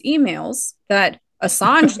Hillary's emails that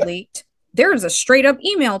Assange leaked, there's a straight up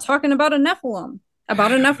email talking about a Nephilim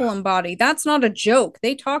body. That's not a joke.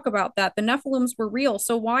 They talk about that. The Nephilims were real.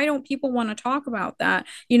 So why don't people want to talk about that?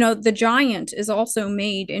 The giant is also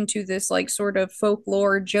made into this like sort of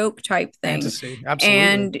folklore joke type thing. Fantasy. Absolutely.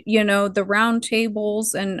 And, the round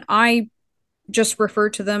tables, and I just refer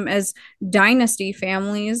to them as dynasty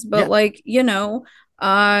families, but what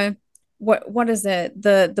is it?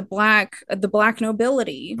 The black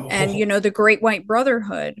nobility and, the Great White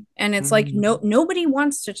Brotherhood. And it's like, nobody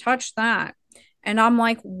wants to touch that. And I'm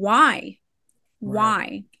like, why?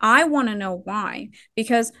 Why? I want to know why,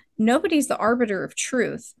 because nobody's the arbiter of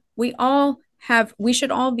truth. We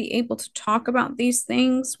should all be able to talk about these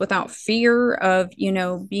things without fear of,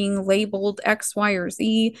 being labeled X, Y, or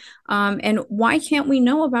Z. And why can't we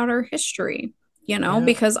know about our history?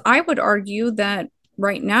 Because I would argue that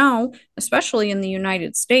right now, especially in the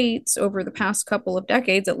United States, over the past couple of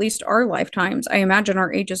decades, at least our lifetimes, I imagine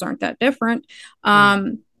our ages aren't that different,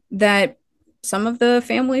 that some of the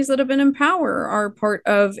families that have been in power are part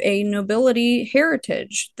of a nobility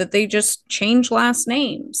heritage that they just change last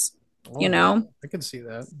names, I can see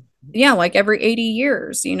that. Yeah, like every 80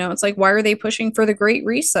 years, it's like, why are they pushing for the Great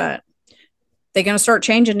Reset? they going to start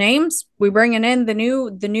changing names? We bringing in the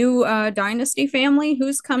new dynasty family?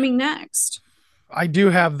 Who's coming next? I do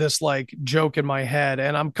have this like joke in my head,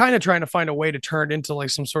 and I'm kind of trying to find a way to turn it into like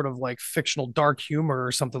some sort of like fictional dark humor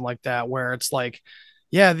or something like that, where it's like,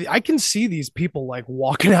 yeah, I can see these people like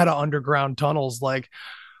walking out of underground tunnels, like,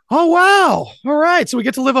 oh wow, all right, so we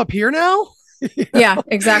get to live up here now. Yeah,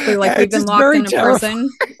 exactly. Like we've been locked in a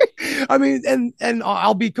prison. I mean, and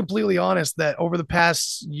I'll be completely honest that over the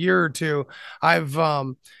past year or two, I've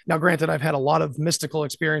now granted I've had a lot of mystical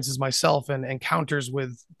experiences myself and encounters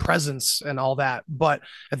with presence and all that, but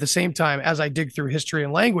at the same time, as I dig through history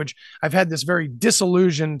and language, I've had this very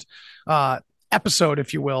disillusioned episode,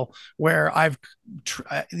 if you will, where I've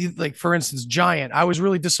like, for instance, giant. I was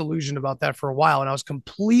really disillusioned about that for a while, and I was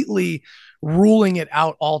completely ruling it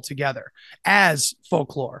out altogether as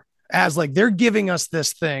folklore, as like they're giving us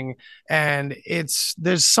this thing and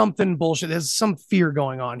there's something bullshit, there's some fear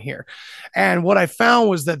going on here. And what I found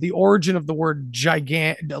was that the origin of the word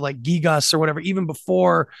gigant, like gigas or whatever, even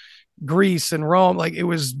before Greece and Rome, like it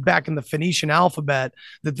was back in the Phoenician alphabet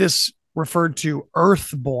that this referred to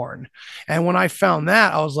earthborn. And when I found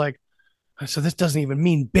that, I was like, so this doesn't even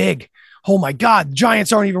mean big. Oh my God,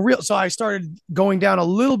 giants aren't even real. So I started going down a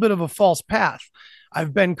little bit of a false path.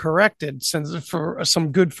 I've been corrected since, for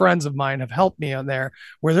some good friends of mine have helped me on there,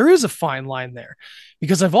 where there is a fine line there,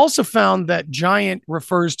 because I've also found that giant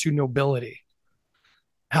refers to nobility.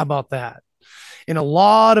 How about that? In a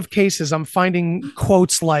lot of cases, I'm finding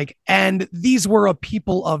quotes like, and these were a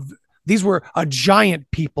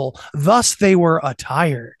giant people, thus they were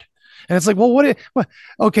attired. And it's like, well, what?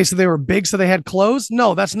 Okay, so they were big, so they had clothes?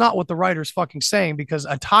 No, that's not what the writer's fucking saying, because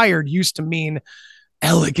attired used to mean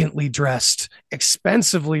elegantly dressed,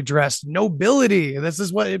 expensively dressed, nobility. This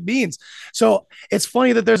is what it means. So it's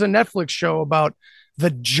funny that there's a Netflix show about the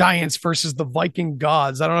giants versus the Viking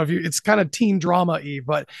gods. I don't know if it's kind of teen drama-y,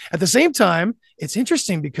 but at the same time, it's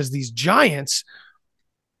interesting because these giants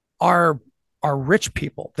are rich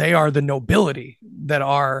people. They are the nobility that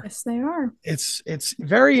are. Yes, they are. It's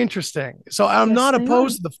very interesting. So I'm not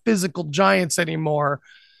opposed to the physical giants anymore.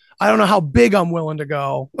 I don't know how big I'm willing to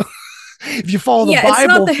go. If you follow the Bible, it's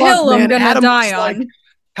not the hill I'm gonna die on. Like,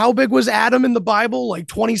 how big was Adam in the Bible? Like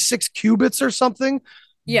 26 cubits or something?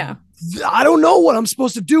 Yeah. I don't know what I'm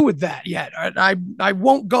supposed to do with that yet. I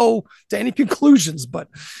won't go to any conclusions, but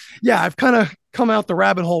yeah, I've kind of come out the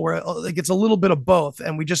rabbit hole where like it's a little bit of both,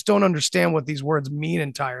 and we just don't understand what these words mean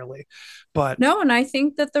entirely. But no, and I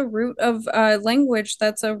think that the root of language,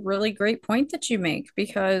 that's a really great point that you make,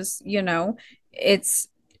 because it's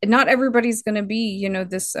not everybody's going to be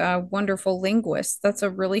this wonderful linguist. That's a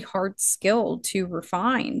really hard skill to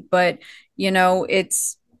refine, but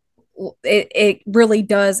it really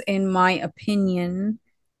does, in my opinion,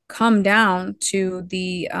 come down to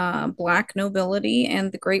the Black nobility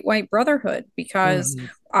and the Great White Brotherhood, because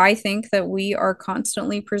I think that we are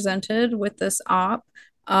constantly presented with this op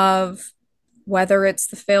of whether it's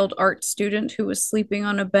the failed art student who was sleeping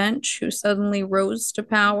on a bench who suddenly rose to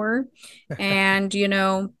power and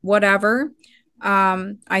whatever.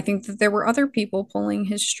 I think that there were other people pulling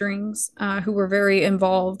his strings who were very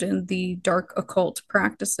involved in the dark occult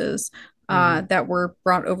practices that were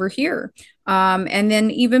brought over here. And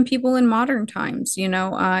then even people in modern times,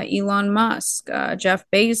 Elon Musk, Jeff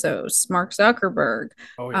Bezos, Mark Zuckerberg,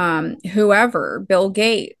 whoever, Bill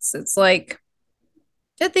Gates. It's like,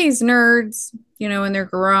 did these nerds, in their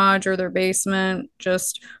garage or their basement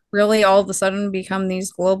just really all of a sudden become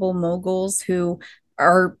these global moguls who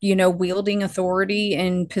are, wielding authority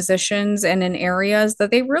in positions and in areas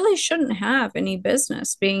that they really shouldn't have any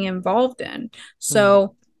business being involved in?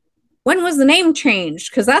 So when was the name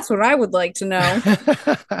changed? Because that's what I would like to know.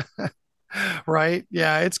 Right.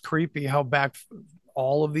 Yeah. It's creepy how back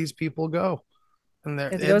all of these people go. And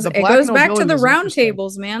it goes back to the round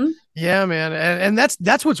tables, man. Yeah, man. And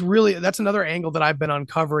that's what's really, that's another angle that I've been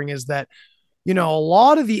uncovering, is that, a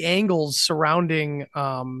lot of the angles surrounding,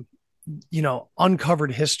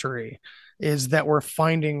 uncovered history is that we're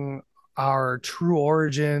finding our true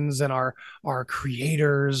origins and our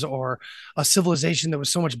creators, or a civilization that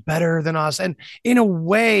was so much better than us. And in a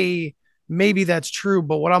way, maybe that's true.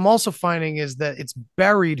 But what I'm also finding is that it's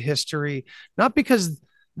buried history, not because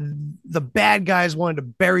the bad guys wanted to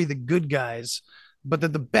bury the good guys, but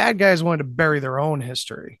that the bad guys wanted to bury their own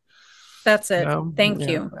history. That's it. Thank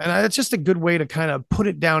you. And it's just a good way to kind of put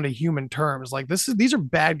it down to human terms. Like these are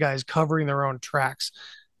bad guys covering their own tracks.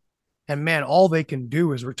 And man, all they can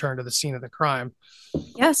do is return to the scene of the crime.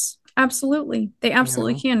 Yes. Absolutely. They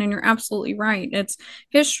absolutely can. And you're absolutely right. It's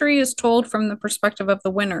history is told from the perspective of the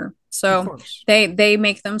winner. So they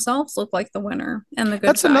make themselves look like the winner and the good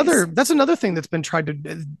That's guys. another thing that's been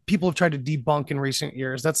people have tried to debunk in recent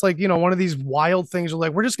years. That's like, one of these wild things where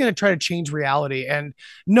like, we're just going to try to change reality. And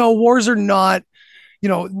no, wars are not,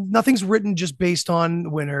 nothing's written just based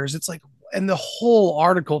on winners. It's like, and the whole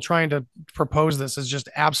article trying to propose this is just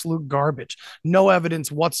absolute garbage. No evidence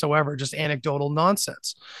whatsoever, just anecdotal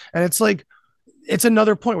nonsense. And it's like, it's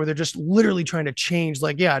another point where they're just literally trying to change,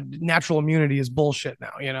 like, yeah, natural immunity is bullshit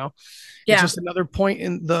now, Yeah. It's just another point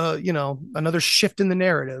in the, another shift in the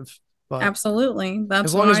narrative. But absolutely. That's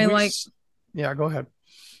as long why, as we, like, yeah, go ahead.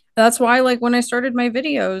 That's why, like, when I started my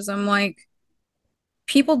videos, I'm like,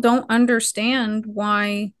 people don't understand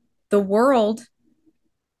why the world,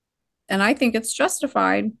 and I think it's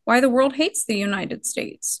justified, why the world hates the United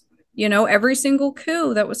States. Every single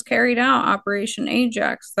coup that was carried out, Operation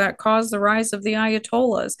Ajax, that caused the rise of the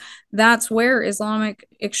Ayatollahs, that's where Islamic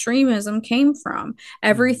extremism came from.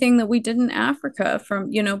 Everything that we did in Africa,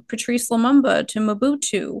 from, Patrice Lumumba to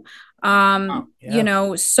Mobutu,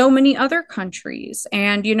 so many other countries.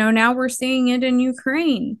 And, now we're seeing it in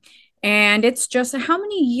Ukraine. And it's just, how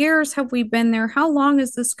many years have we been there? How long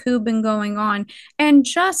has this coup been going on? And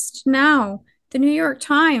just now, the New York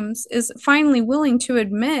Times is finally willing to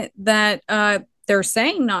admit that they're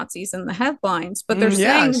saying Nazis in the headlines, but they're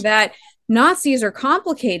saying that Nazis are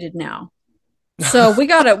complicated now. So we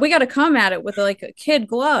gotta come at it with like kid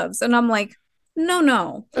gloves. And I'm like,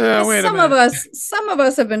 no. Some of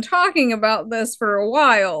us have been talking about this for a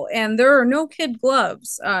while, and there are no kid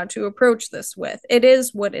gloves to approach this with. It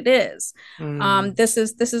is what it is. This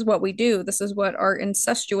is what we do. This is what our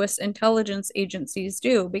incestuous intelligence agencies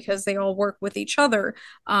do, because they all work with each other.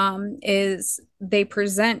 Is they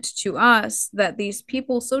present to us that these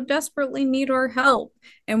people so desperately need our help,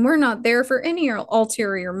 and we're not there for any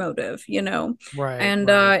ulterior motive, Right. And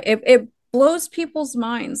it blows people's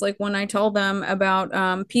minds, like when I tell them about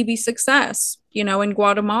PB Success, in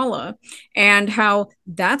Guatemala, and how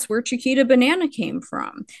that's where Chiquita Banana came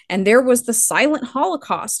from. And there was the silent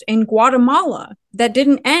Holocaust in Guatemala that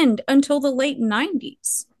didn't end until the late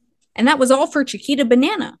 90s. And that was all for Chiquita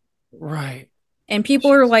Banana. Right. And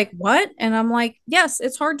people are like, what? And I'm like, yes,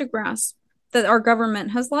 it's hard to grasp that our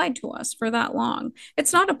government has lied to us for that long.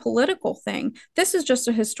 It's not a political thing. This is just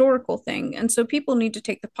a historical thing. And so people need to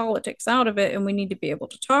take the politics out of it, and we need to be able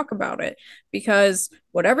to talk about it, because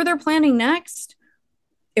whatever they're planning next,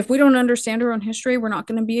 if we don't understand our own history, we're not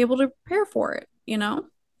going to be able to prepare for it,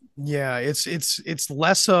 Yeah, it's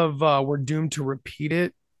less of we're doomed to repeat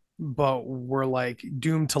it, but we're like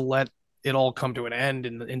doomed to let it all come to an end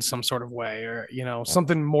in some sort of way, or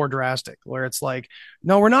something more drastic, where it's like,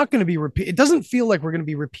 no, we're not going to be it doesn't feel like we're going to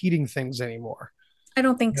be repeating things anymore. I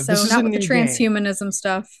don't think so. Not with the transhumanism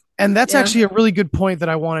stuff. And that's actually a really good point that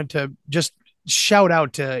I wanted to just shout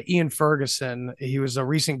out to Ian Ferguson. He was a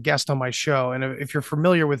recent guest on my show, and if you're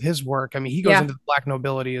familiar with his work, I mean, he goes into the Black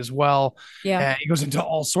nobility as well. Yeah, he goes into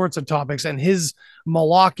all sorts of topics, and his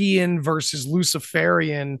Malachian versus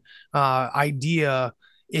Luciferian idea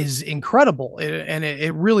is incredible, and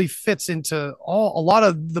it really fits into a lot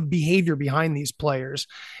of the behavior behind these players,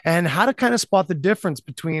 and how to kind of spot the difference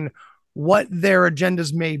between what their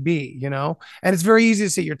agendas may be, and it's very easy to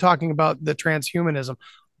see. You're talking about the transhumanism.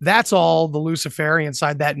 That's all the Luciferian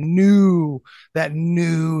side, that new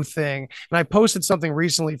thing. And I posted something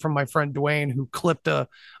recently from my friend Dwayne, who clipped a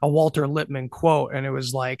Walter Lippmann quote. And it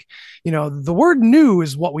was like, the word new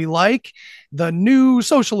is what we like. The new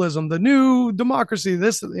socialism, the new democracy,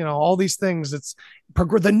 this, all these things. It's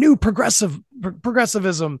the new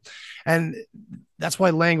progressivism. And that's why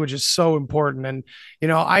language is so important. And,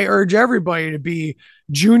 I urge everybody to be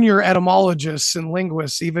junior etymologists and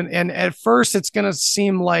linguists, and at first it's going to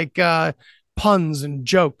seem like puns and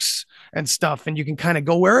jokes and stuff. And you can kind of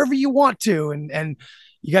go wherever you want to. And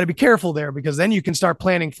you got to be careful there, because then you can start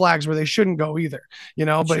planting flags where they shouldn't go either,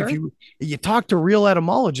 but sure. If you talk to real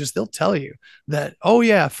etymologists, they'll tell you that, oh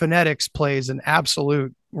yeah, phonetics plays an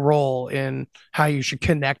absolute role in how you should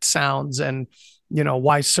connect sounds, and,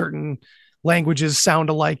 why certain languages sound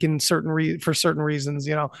alike in for certain reasons.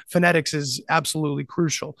 Phonetics is absolutely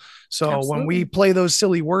crucial. So when we play those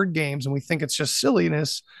silly word games and we think it's just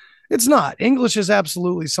silliness, it's not. English is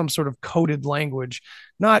absolutely some sort of coded language.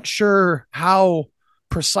 Not sure how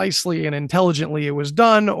precisely and intelligently it was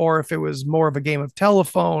done, or if it was more of a game of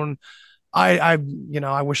telephone. I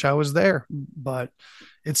wish I was there, but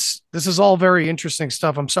this is all very interesting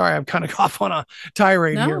stuff. I'm sorry, I'm kind of off on a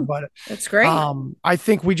tirade here, but it's great. I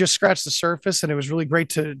think we just scratched the surface, and it was really great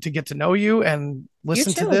to get to know you and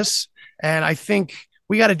listen to this. And I think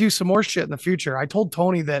we got to do some more shit in the future. I told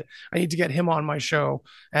Tony that I need to get him on my show.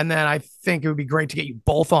 And then I think it would be great to get you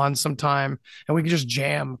both on sometime and we can just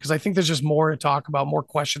jam, because I think there's just more to talk about, more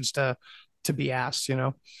questions to be asked, you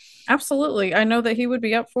know? Absolutely. I know that he would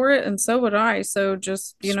be up for it, and so would I. So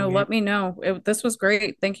just, let me know. This was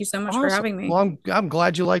great. Thank you so much for having me. Well, I'm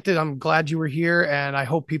glad you liked it. I'm glad you were here, and I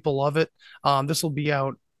hope people love it. This will be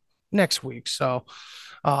out next week. So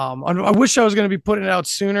I wish I was going to be putting it out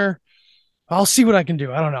sooner. I'll see what I can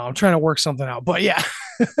do. I don't know. I'm trying to work something out, but yeah.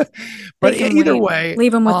 But either way,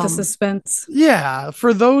 leave them with the suspense. Yeah.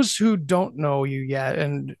 For those who don't know you yet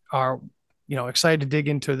and are, excited to dig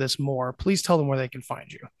into this more, please tell them where they can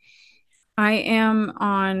find you. I am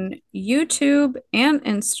on YouTube and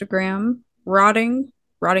Instagram, rotting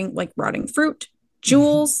like rotting fruit,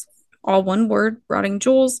 Jules, all one word, rotting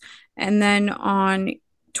Jules. And then on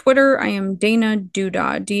Twitter, I am Dana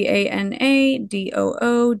Doodah, DanaDoodah.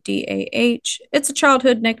 It's a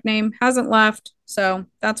childhood nickname, hasn't left, so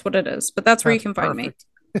that's what it is. But that's where you can find me.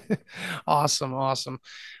 Awesome.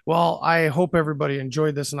 Well, I hope everybody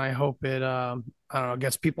enjoyed this, and I hope it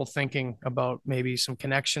gets people thinking about maybe some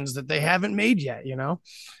connections that they haven't made yet,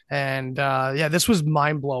 and this was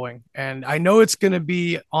mind-blowing, and I know it's going to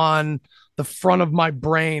be on the front of my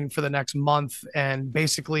brain for the next month, and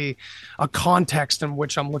basically a context in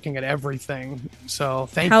which I'm looking at everything. So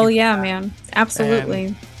thank you. Hell yeah, man. Absolutely.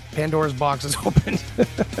 And Pandora's box is open.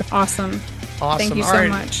 Awesome. Thank you so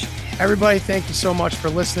much. Everybody, thank you so much for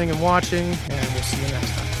listening and watching, and we'll see you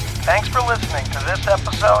next time. Thanks for listening to this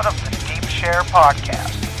episode of the Deep Share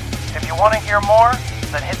Podcast. If you want to hear more,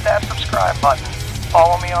 then hit that subscribe button.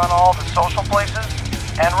 Follow me on all the social places,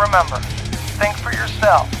 and remember, think for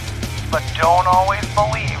yourself, but don't always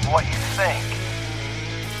believe what you think.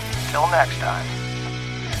 Till next time.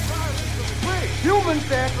 Human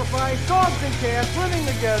sacrifice, dogs and cats living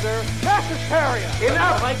together, that's hysteria.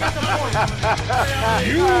 Enough, I get the point.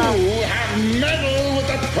 You have meddled with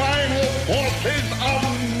the primal forces of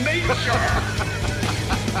nature.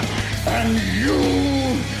 And you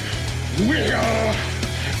will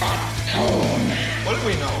atone. What do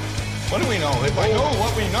we know? What do we know? If I know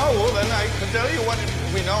what we know, then I can tell you what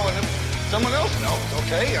we know, and if someone else knows,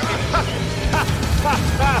 okay?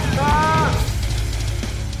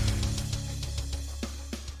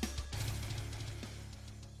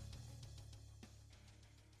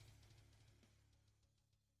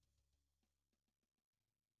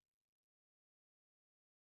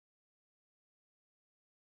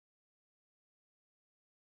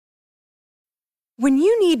 When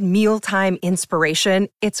you need mealtime inspiration,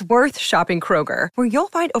 it's worth shopping Kroger, where you'll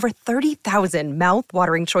find over 30,000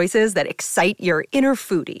 mouth-watering choices that excite your inner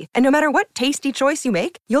foodie. And no matter what tasty choice you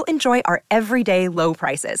make, you'll enjoy our everyday low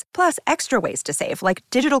prices, plus extra ways to save, like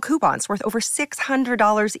digital coupons worth over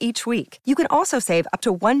 $600 each week. You can also save up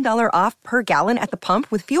to $1 off per gallon at the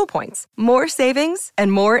pump with fuel points. More savings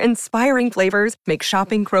and more inspiring flavors make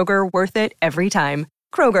shopping Kroger worth it every time.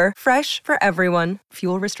 Kroger, fresh for everyone.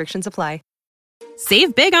 Fuel restrictions apply.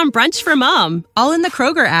 Save big on brunch for mom, all in the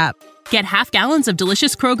Kroger app. Get half gallons of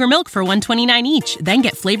delicious Kroger milk for $1.29 each. Then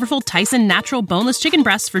get flavorful Tyson natural boneless chicken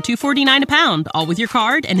breasts for $2.49 a pound, all with your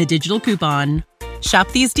card and a digital coupon. Shop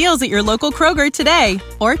these deals at your local Kroger today,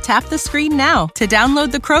 or tap the screen now to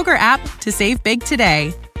download the Kroger app to save big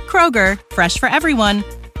today. Kroger, fresh for everyone.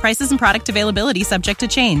 Prices and product availability subject to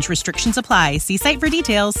change. Restrictions apply. See site for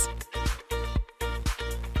details.